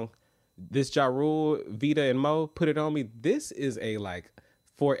song, this Ja Rule, Vita and Mo, Put It On Me, this is a like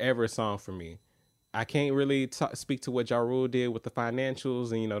forever song for me. I can't really speak to what Ja Rule did with the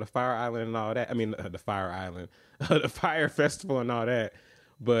financials and, the Fire Island and all that. I mean, the Fire Island, the Fire Festival and all that.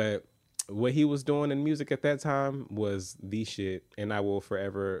 But what he was doing in music at that time was the shit, and I will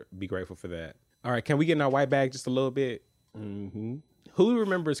forever be grateful for that. All right, can we get in our white bag just a little bit? Mm-hmm. Who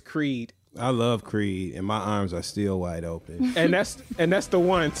remembers Creed? I love Creed, and my arms are still wide open. And that's the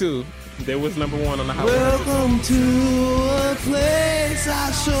one too. That was number 1 on the Hot 100. Welcome to a place I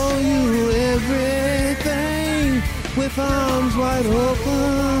show you everything with arms wide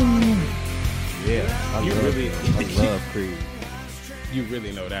open. Yeah, I love Creed. You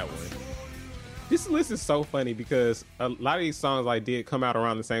really know that one. This list is so funny because a lot of these songs did come out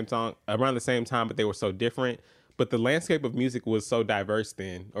around the same time, but they were so different. But the landscape of music was so diverse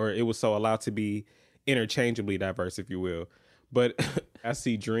then, or it was so allowed to be interchangeably diverse, if you will. But I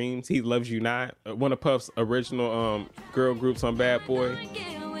see Dreams, He Loves You Not, one of Puff's original girl groups on Bad Boy.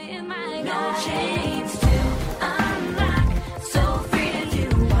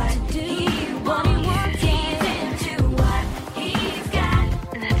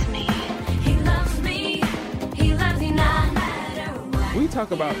 We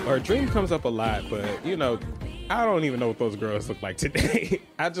talk about, or Dream comes up a lot, but I don't even know what those girls look like today.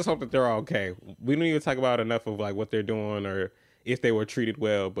 I just hope that they're all okay. We don't even talk about enough of what they're doing or if they were treated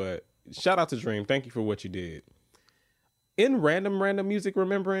well, but shout out to Dream. Thank you for what you did. In random music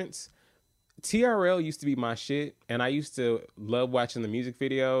remembrance, TRL used to be my shit, and I used to love watching the music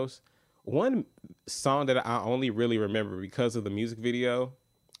videos. One song that I only really remember because of the music video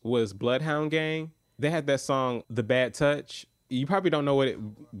was Bloodhound Gang. They had that song, The Bad Touch. You probably don't know it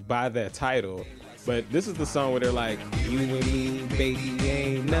by that title, but this is the song where they're like, you and me, baby,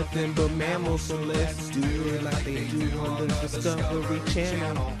 ain't nothing but mammals, so let's do it like they do on the Discovery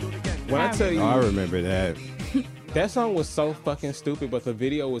Channel. When I tell you, I remember that. That song was so fucking stupid, but the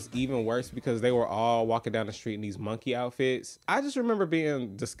video was even worse because they were all walking down the street in these monkey outfits. I just remember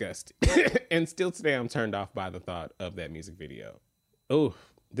being disgusted. And still today, I'm turned off by the thought of that music video. Oh,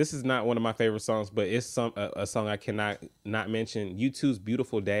 this is not one of my favorite songs, but it's a song I cannot not mention. U2's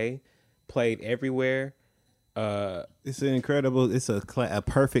Beautiful Day played everywhere. It's a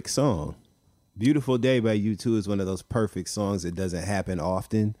perfect song. Beautiful Day by U2 is one of those perfect songs that doesn't happen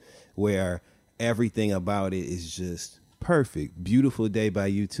often, where everything about it is just perfect. Beautiful Day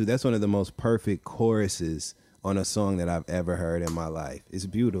by U2. That's one of the most perfect choruses on a song that I've ever heard in my life. It's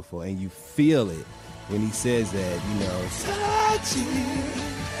beautiful, and you feel it when he says that, you know, touch it.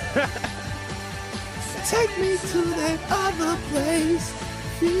 Take me to that other place.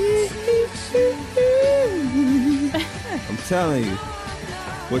 I'm telling you,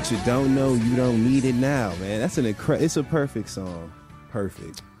 what you don't know, you don't need it now, man. That's it's a perfect song.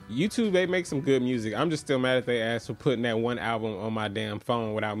 Perfect. YouTube, they make some good music. I'm just still mad at they ass for putting that one album on my damn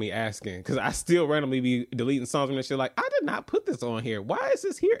phone without me asking. Because I still randomly be deleting songs from this shit like, I did not put this on here. Why is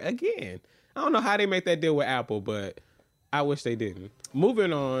this here again? I don't know how they make that deal with Apple, but I wish they didn't.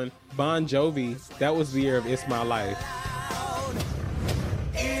 Moving on, Bon Jovi, that was the year of It's My Life.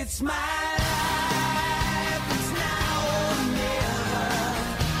 It's my life, it's now or never.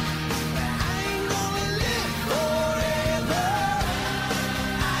 I ain't gonna live forever.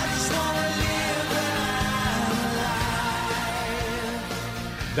 I just wanna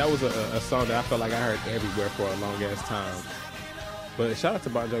live That was a song that I felt like I heard everywhere for a long ass time. But shout out to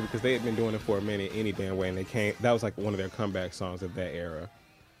Bon Jovi because they had been doing it for a minute any damn way, and that was like one of their comeback songs of that era.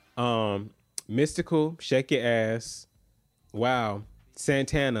 Mystical, Shake Your Ass, wow,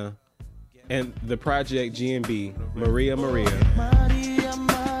 Santana, and the Project G&B, Maria Maria. Maria,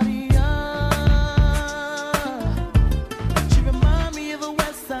 Maria. She remind me of a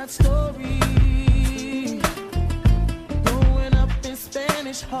West Side Story. Growing up in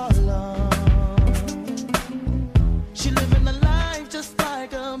Spanish Harlem. She living the life just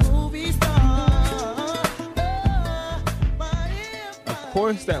like a movie star. Of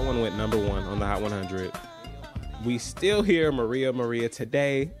course, that one went number one on the Hot 100. We still hear Maria Maria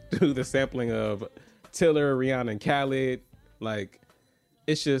today through the sampling of Tiller, Rihanna, and Khaled. Like,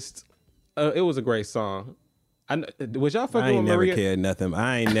 it's just, it was a great song. Was y'all fucking with Maria?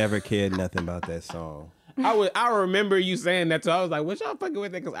 I ain't never cared nothing about that song. I remember you saying that, so I was like, was y'all fucking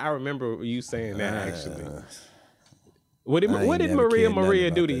with it? Because I remember you saying that, actually. What did Maria Maria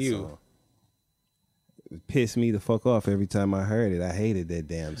do to you? Song. It pissed me the fuck off every time I heard it. I hated that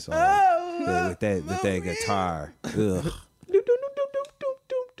damn song. With that guitar. Ugh.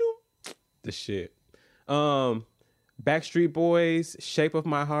 The shit. Backstreet Boys, Shape of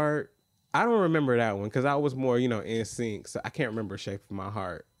My Heart. I don't remember that one because I was more, in sync. So I can't remember Shape of My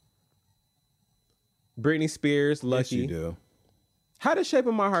Heart. Britney Spears, Lucky. Yes, you do. How did Shape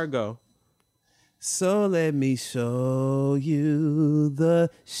of My Heart go? So let me show you the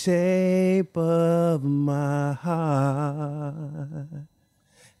shape of my heart.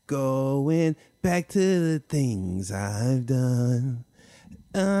 Going back to the things I've done.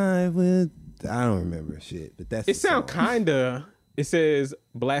 I don't remember shit, but that's it. Sound kinda. It says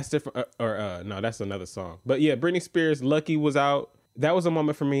blasted from, no, that's another song. But yeah, Britney Spears, Lucky was out. That was a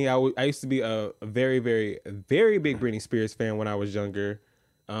moment for me. I used to be a very, very, very big Britney Spears fan when I was younger.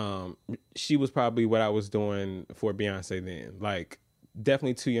 She was probably what I was doing for Beyonce then. Like,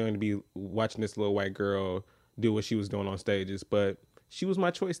 definitely too young to be watching this little white girl do what she was doing on stages, but she was my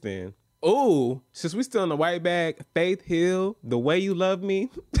choice then. Oh, since we still in the white bag, Faith Hill, The Way You Love Me.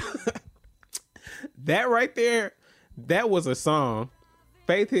 That right there, that was a song.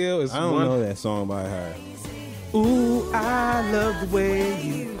 Faith Hill is I don't know that song by her. Ooh, I love the way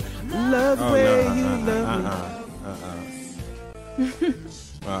you love the way you love me.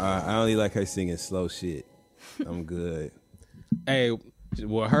 I only like her singing slow shit. I'm good. Hey,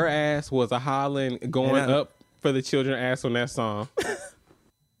 well, her ass was a hollering going up for the children ass on that song.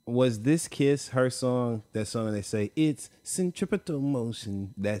 Was This Kiss her song? That song they say, it's centripetal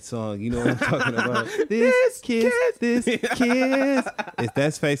motion. That song, you know what I'm talking about? This kiss. If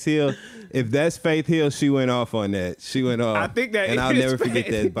that's Faith Hill, she went off on that. She went off. I think that and I'll never forget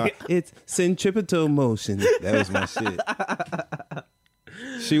that. It's centripetal motion. That was my shit.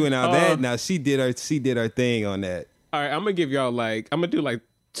 She went out that. Now she did her thing on that. All right, I'm gonna give y'all I'm gonna do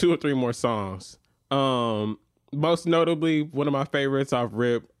 2 or 3 more songs. Most notably, one of my favorites off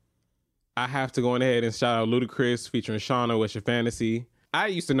rip, I have to go ahead and shout out Ludacris featuring Shauna, What's Your Fantasy. I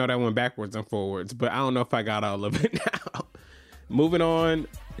used to know that one backwards and forwards, but I don't know if I got all of it now. Moving on,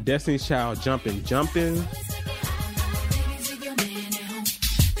 Destiny's Child, Jumpin'.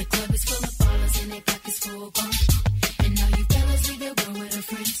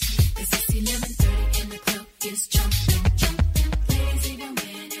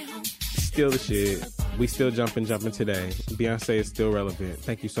 Still the shit. We still jumping today. Beyonce is still relevant.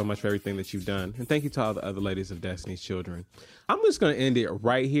 Thank you so much for everything that you've done. And thank you to all the other ladies of Destiny's Children. I'm just going to end it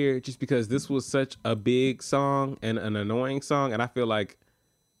right here just because this was such a big song and an annoying song. And I feel like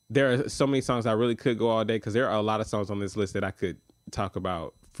there are so many songs I really could go all day because there are a lot of songs on this list that I could talk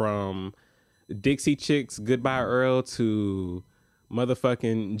about, from Dixie Chicks, Goodbye Earl, to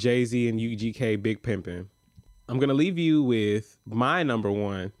motherfucking Jay-Z and UGK, Big Pimpin'. I'm going to leave you with my number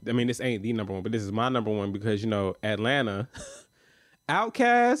one. I mean, this ain't the number one, but this is my number one because, you know, Atlanta,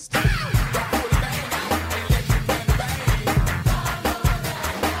 Outkast.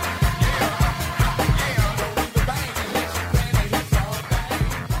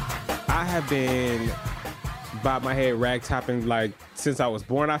 I have been bob my head ragtopping like since I was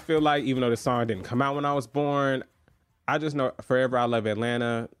born, I feel like, even though the song didn't come out when I was born. I just know Forever I Love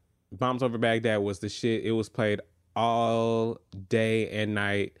Atlanta. Bombs Over Baghdad was the shit. It was played all day and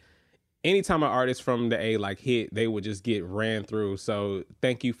night. Anytime an artist from the A like hit, they would just get ran through. So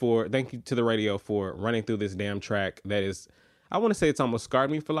thank you to the radio for running through this damn track. That is, I want to say it's almost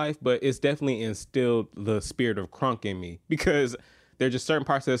scarred me for life, but it's definitely instilled the spirit of crunk in me, because there's just certain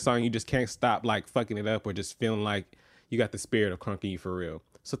parts of the song you just can't stop like fucking it up or just feeling like you got the spirit of crunk in you for real.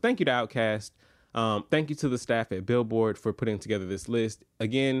 So thank you to Outkast. Thank you to the staff at Billboard for putting together this list.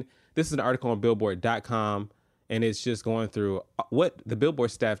 Again, this is an article on Billboard.com, and it's just going through what the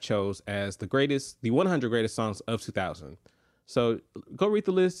Billboard staff chose as the 100 greatest songs of 2000. So go read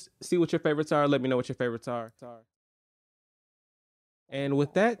the list, see what your favorites are. Let me know what your favorites are. And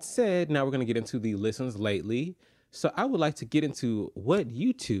with that said, now we're going to get into the listens lately. So I would like to get into what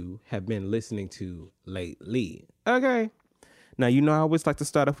you two have been listening to lately. Okay. Now, you know, I always like to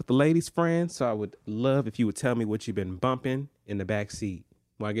start off with the ladies' friends, so I would love if you would tell me what you've been bumping in the back seat.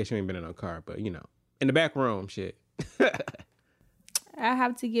 Well, I guess you ain't been in a car, but, you know, in the back room, shit. I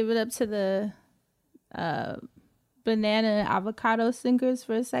have to give it up to the banana and avocado singers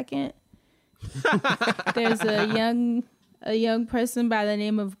for a second. There's a young person by the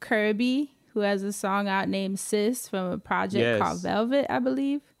name of Kirby who has a song out named Sis from a project called Velvet, I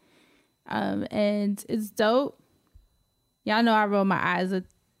believe. And it's dope. Y'all know I roll my eyes at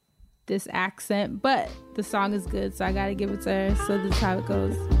this accent, but the song is good, so I gotta give it to her. So this is how it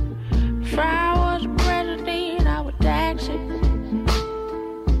goes. If I was president, I would tax it.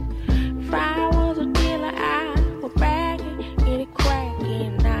 If I was a dealer, I would bag it, get it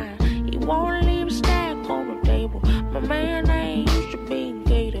cracking. Now he won't leave a stack on the table. My man ain't used to being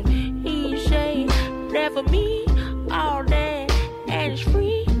gated. He say never me, all day, and it's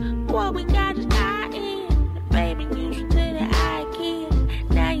free. What we got is not in. The baby used to the eye kid.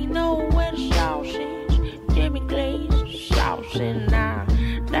 Now you know where the sauce is. Jimmy Glaze, sauce in now.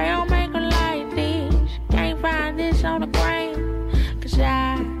 They don't make it like this. Can't find this on the grain. 'Cause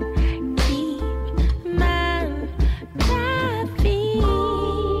I keep mine coffee.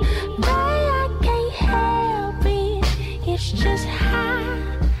 But I can't help it. It's just high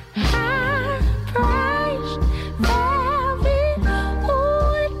priced velvet.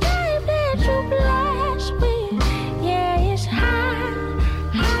 Ooh, a type that you bless with. Yeah, it's high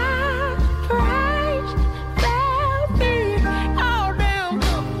priced velvet. All them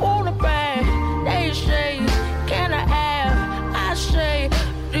want a bag. They say, can I have? I say,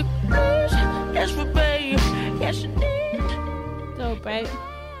 please, that's for babe. Yes, it is. Dope, right?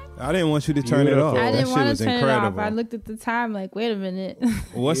 I didn't want you to turn it off. I That didn't shit want was to turn incredible. it off. I looked at the time like, wait a minute.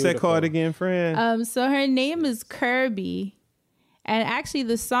 What's that called again, friend? So her name is Kirby, and actually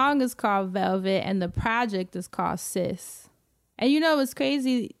the song is called Velvet, and the project is called Sis. And you know what's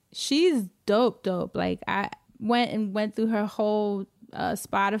crazy? She's dope. Like I went through her whole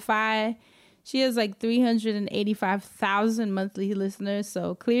Spotify. She has like 385,000 monthly listeners.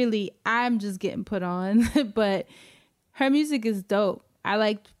 So clearly I'm just getting put on, but her music is dope. I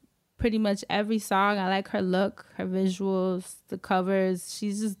like pretty much every song. I like her look, her visuals, the covers.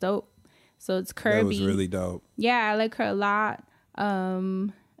 She's just dope. So it's Kirby. That was really dope. Yeah, I like her a lot.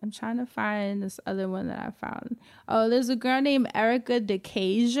 I'm trying to find this other one that I found. Oh, there's a girl named Erica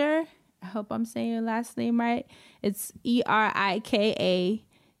DeCasier. I hope I'm saying her last name right. It's ErikaDeCasier.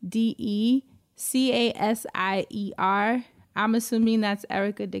 I'm assuming that's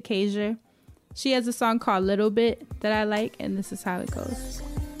Erica DeCasia. She has a song called Little Bit that I like, and this is how it goes.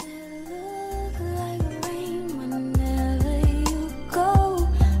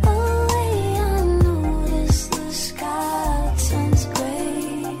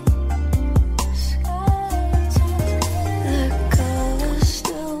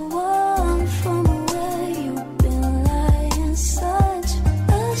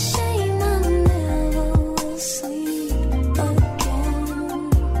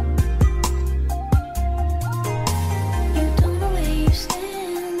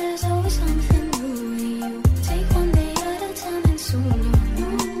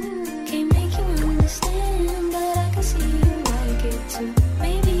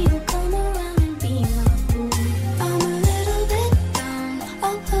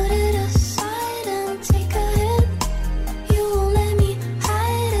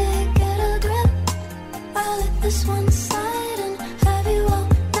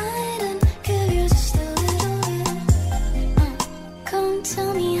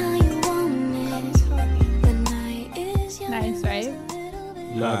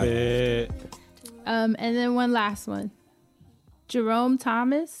 Love it. And then one last one. Jerome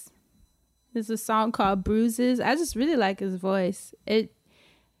Thomas. There's a song called Bruises. I just really like his voice.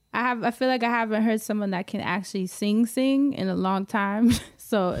 I feel like I haven't heard someone that can actually sing in a long time.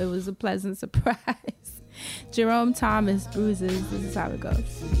 So it was a pleasant surprise. Jerome Thomas, Bruises. This is how it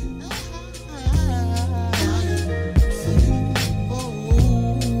goes.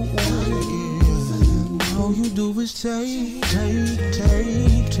 All you do is take.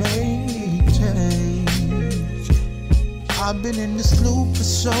 I've been in this loop for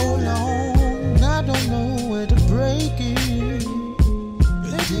so long, I don't know where to break it.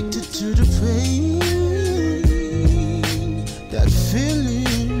 Addicted to the pain, that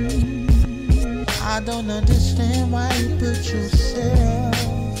feeling. I don't understand why you put yourself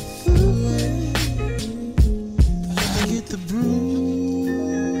away. I get the bruise,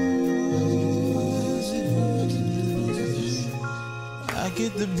 I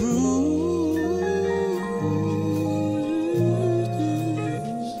get the bruise.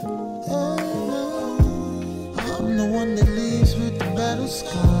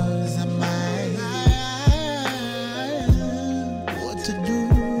 Scars of mine. What to do?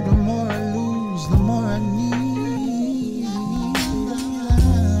 The more I lose, the more I need.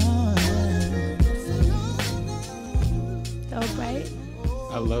 Dope, right?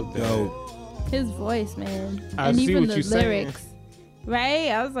 I love that. His voice, man. I and see even what the you're saying. lyrics. Right?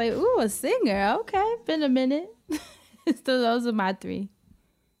 I was like, ooh, a singer. Okay, been a minute. So those are my three.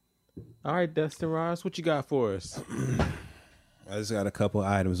 All right, Dustin Ross, what you got for us? I just got a couple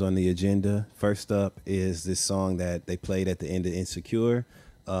items on the agenda. First up is this song that they played at the end of Insecure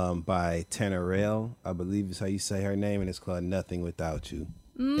by Tannerelle. I believe is how you say her name, and it's called Nothing Without You.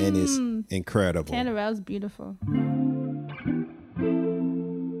 And it's incredible. Tannerelle's beautiful.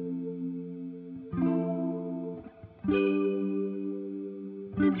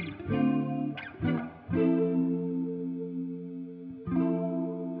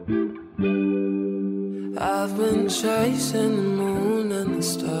 I've been chasing the moon and the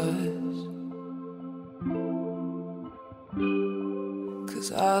stars,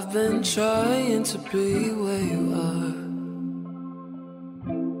 'cause I've been trying to be where you are.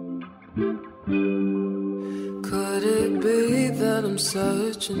 Could it be that I'm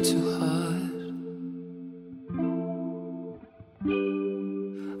searching too hard?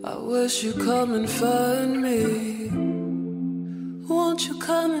 I wish you'd come and find me. Won't you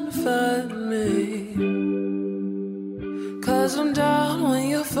come and find me? 'Cause I'm down when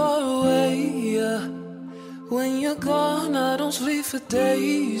you're far away, yeah. When you're gone, I don't sleep for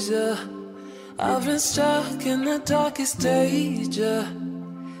days, yeah. I've been stuck in the darkest stage, yeah.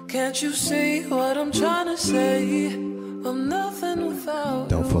 Can't you see what I'm trying to say? I'm nothing without you.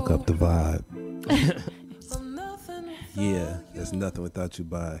 Don't fuck up the vibe. Yeah, there's Nothing Without You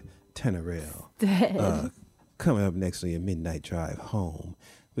by Tannerelle. Coming up next on your Midnight Drive Home,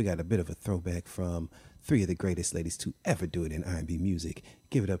 we got a bit of a throwback from three of the greatest ladies to ever do it in R&B music.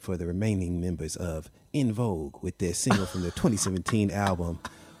 Give it up for the remaining members of In Vogue with their single from their 2017 album,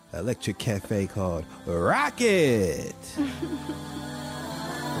 Electric Cafe, called Rocket.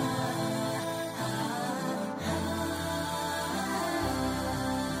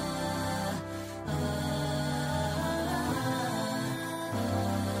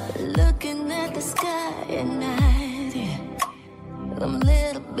 Looking at the sky at night, yeah. Them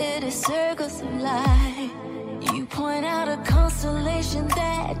little bitty circles of light. You point out a constellation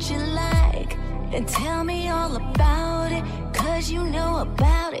that you like and tell me all about it, 'cause you know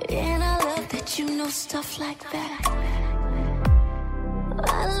about it. And I love that you know stuff like that.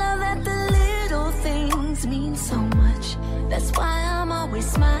 love that the little things mean so much. That's why I'm always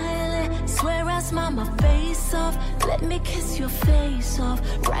smiling. Swear I smile my face off. Let me kiss your face off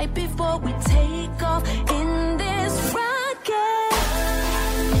right before we take off in this rocket.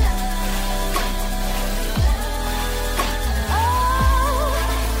 Oh,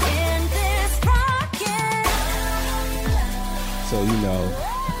 in this rocket. So, you know,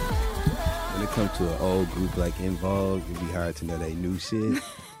 when it comes to an old group like In Vogue, it'd be hard to know they new shit.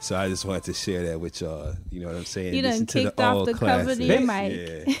 So I just wanted to share that with y'all. You know what I'm saying? You Listen done kicked to the off old the cover to your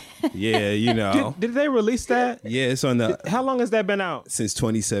mic. Yeah, you know. Did they release that? Yeah, it's on the... How long has that been out? Since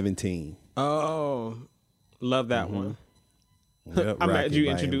 2017. Oh, love that one. Yep, I'm glad you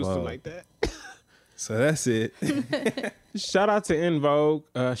Rocket by introduced In it Vogue. like that. So that's it. Shout out to In Vogue.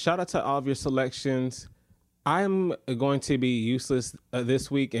 Shout out to all of your selections. I'm going to be useless this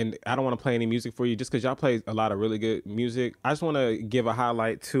week, and I don't want to play any music for you just because y'all play a lot of really good music. I just want to give a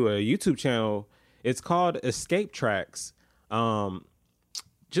highlight to a YouTube channel. It's called Escape Tracks.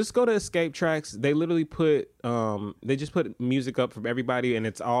 Just go to Escape Tracks. They literally put they just put music up from everybody, and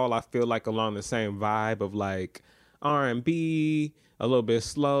it's all, I feel like, along the same vibe of like R&B, a little bit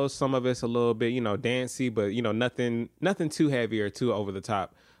slow. Some of it's a little bit, you know, dancey, but you know, nothing too heavy or too over the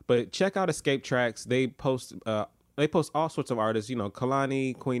top. But check out Escape Tracks. They post all sorts of artists, you know,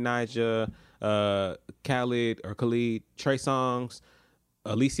 Kalani, Queen Naija, Khalid, Trey Songz,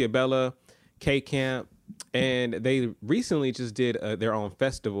 Alicia Bella, K Camp, and they recently just did their own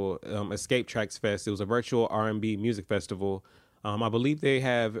festival, Escape Tracks Fest. It was a virtual R&B music festival. I believe they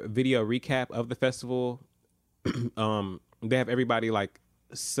have video recap of the festival. They have everybody like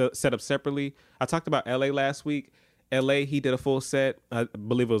set up separately. I talked about LA last week. LA, he did a full set. I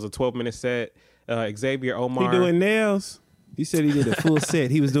believe it was a 12-minute set. Xavier Omar. He doing nails. You said he did a full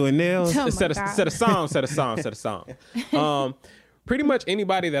set. He was doing nails. Oh set a song. Pretty much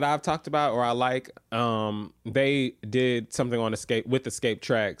anybody that I've talked about or I like, they did something on Escape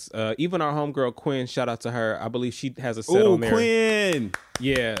Tracks. Even our homegirl Quinn, shout out to her. I believe she has a set on there. Quinn.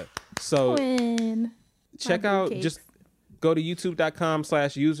 Yeah. So Quinn. check out, just go to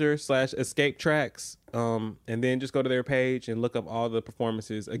youtube.com/user/escape tracks. And then just go to their page and look up all the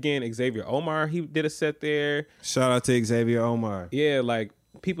performances. Again, Xavier Omar, he did a set there. Shout out to Xavier Omar. Yeah, like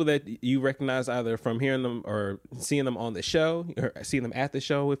people that you recognize either from hearing them or seeing them on the show, or seeing them at the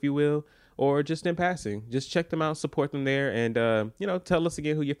show, if you will, or just in passing. Just check them out, support them there, and you know, tell us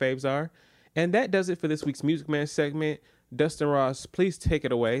again who your faves are. And that does it for this week's Music Man segment. Dustin Ross, please take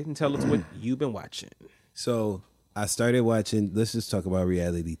it away and tell us what you've been watching. So I started watching, let's just talk about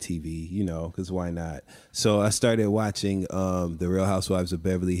reality TV, you know, because why not? So I started watching The Real Housewives of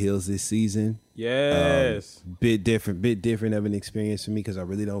Beverly Hills this season. Yes. Bit different of an experience for me because I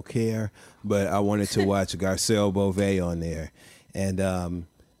really don't care. But I wanted to watch Garcelle Beauvais on there. And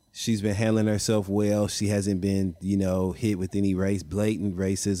she's been handling herself well. She hasn't been, you know, hit with any blatant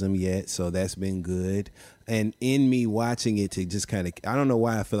racism yet. So that's been good. And in me watching it to just kind of, I don't know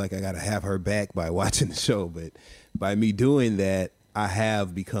why I feel like I got to have her back by watching the show, but by me doing that, I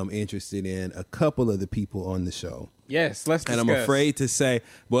have become interested in a couple of the people on the show. Yes, let's discuss. And I'm afraid to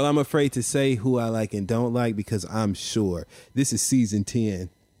say who I like and don't like because I'm sure this is season 10.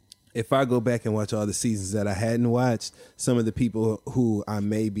 If I go back and watch all the seasons that I hadn't watched, some of the people who I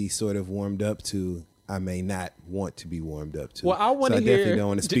may be sort of warmed up to, I may not want to be warmed up to. Well, I want to hear. I definitely don't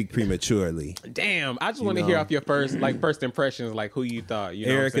want to speak prematurely. Damn, I just want to hear off your first impressions, like who you thought. You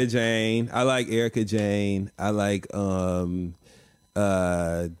know Erica Jane. I like Erica Jane. I like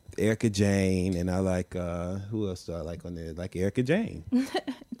Erica Jane, and I like who else do I like on there? Like Erica Jane.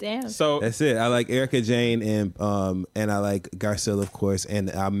 Damn. So that's it. I like Erica Jane and I like Garcelle, of course, and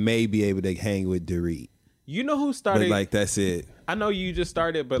I may be able to hang with Dorit. You know who started? But like that's it. I know you just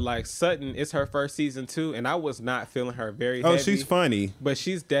started, but like Sutton, it's her first season too, and I was not feeling her very heavy. Oh, she's funny. But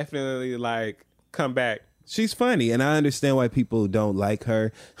she's definitely like come back. She's funny, and I understand why people don't like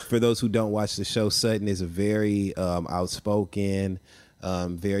her. For those who don't watch the show, Sutton is a very outspoken,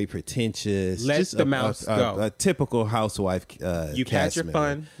 very pretentious. Let the mouse go. A typical housewife. You catch your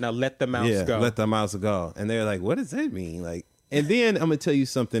fun. Now let the mouse go. Let the mouse go. And they're like, what does that mean? Like, and then I'm gonna tell you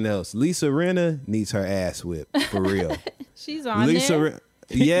something else. Lisa Rinna needs her ass whipped for real. She's on there.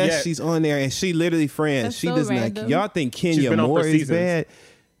 Yes, she's on there, and she literally friends. That's she so does random. not. Y'all think Kenya Moore is bad?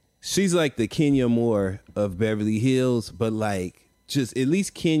 She's like the Kenya Moore of Beverly Hills, but like just at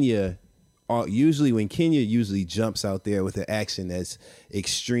least Kenya. Usually when Kenya jumps out there with an action that's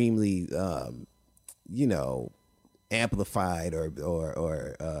extremely, amplified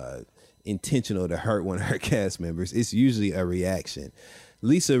or intentional to hurt one of her cast members, it's usually a reaction.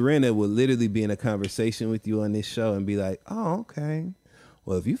 Lisa Rinna will literally be in a conversation with you on this show and be like, "Oh, okay.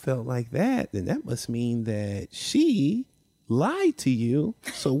 Well, if you felt like that, then that must mean that she lied to you.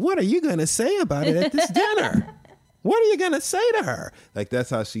 So what are you going to say about it at this dinner? What are you going to say to her? Like, that's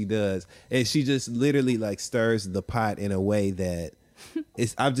how she does. And she just literally like stirs the pot in a way that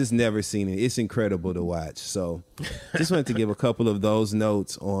I've just never seen it. It's incredible to watch. So just wanted to give a couple of those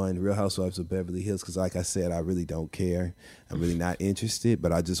notes on Real Housewives of Beverly Hills. Cause like I said, I really don't care. I'm really not interested,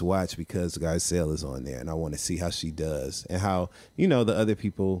 but I just watch because Garcelle is on there and I want to see how she does and how, the other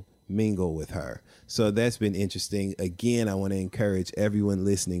people mingle with her. So that's been interesting. Again, I want to encourage everyone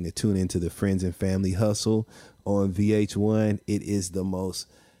listening to tune into the Friends and Family Hustle on VH1. It is the most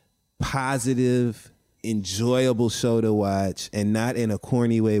positive, enjoyable show to watch, and not in a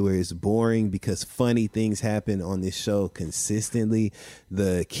corny way where it's boring, because funny things happen on this show consistently.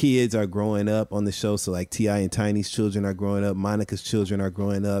 The kids are growing up on the show, so like T.I. and Tiny's children are growing up, Monica's children are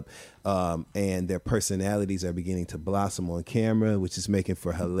growing up, and their personalities are beginning to blossom on camera, which is making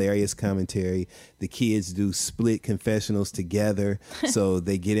for hilarious commentary. The kids do split confessionals together, so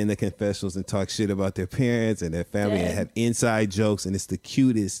they get in the confessionals and talk shit about their parents and their family and have inside jokes, and it's the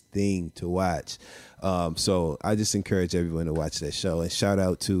cutest thing to watch. So I just encourage everyone to watch that show. And shout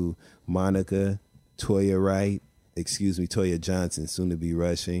out to Monica, Toya Johnson, soon to be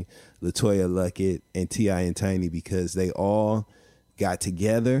rushing, LaToya Luckett, and T.I. and Tiny, because they all got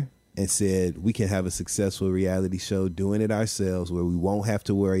together and said we can have a successful reality show doing it ourselves where we won't have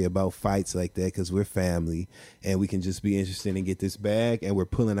to worry about fights like that because we're family and we can just be interested and get this bag, and we're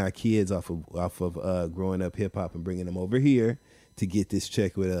pulling our kids off of growing up hip hop and bringing them over here to get this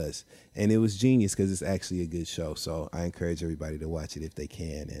check with us. And it was genius because it's actually a good show. So I encourage everybody to watch it if they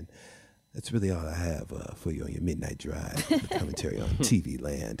can. And that's really all I have for you on your midnight drive. The commentary on TV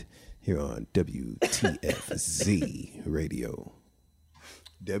Land here on WTFZ Radio.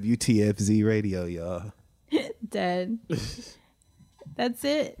 WTFZ Radio, y'all. Dead. That's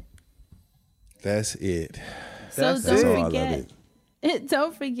it. That's it. So That's all I love it.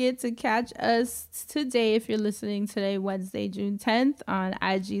 Don't forget to catch us today, if you're listening today, Wednesday, June 10th, on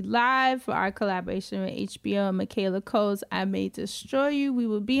IG Live for our collaboration with HBO and Michaela Cole's I May Destroy You. We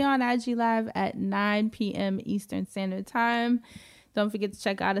will be on IG Live at 9 p.m. Eastern Standard Time. Don't forget to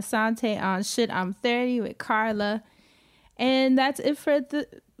check out Asante on Shit I'm 30 with Carla. And that's it for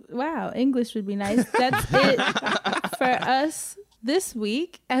wow, English would be nice. That's it for us this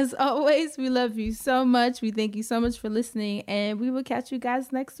week. As always, we love you so much. We thank you so much for listening, and we will catch you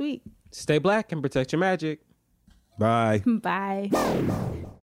guys next week. Stay black and protect your magic. Bye. Bye.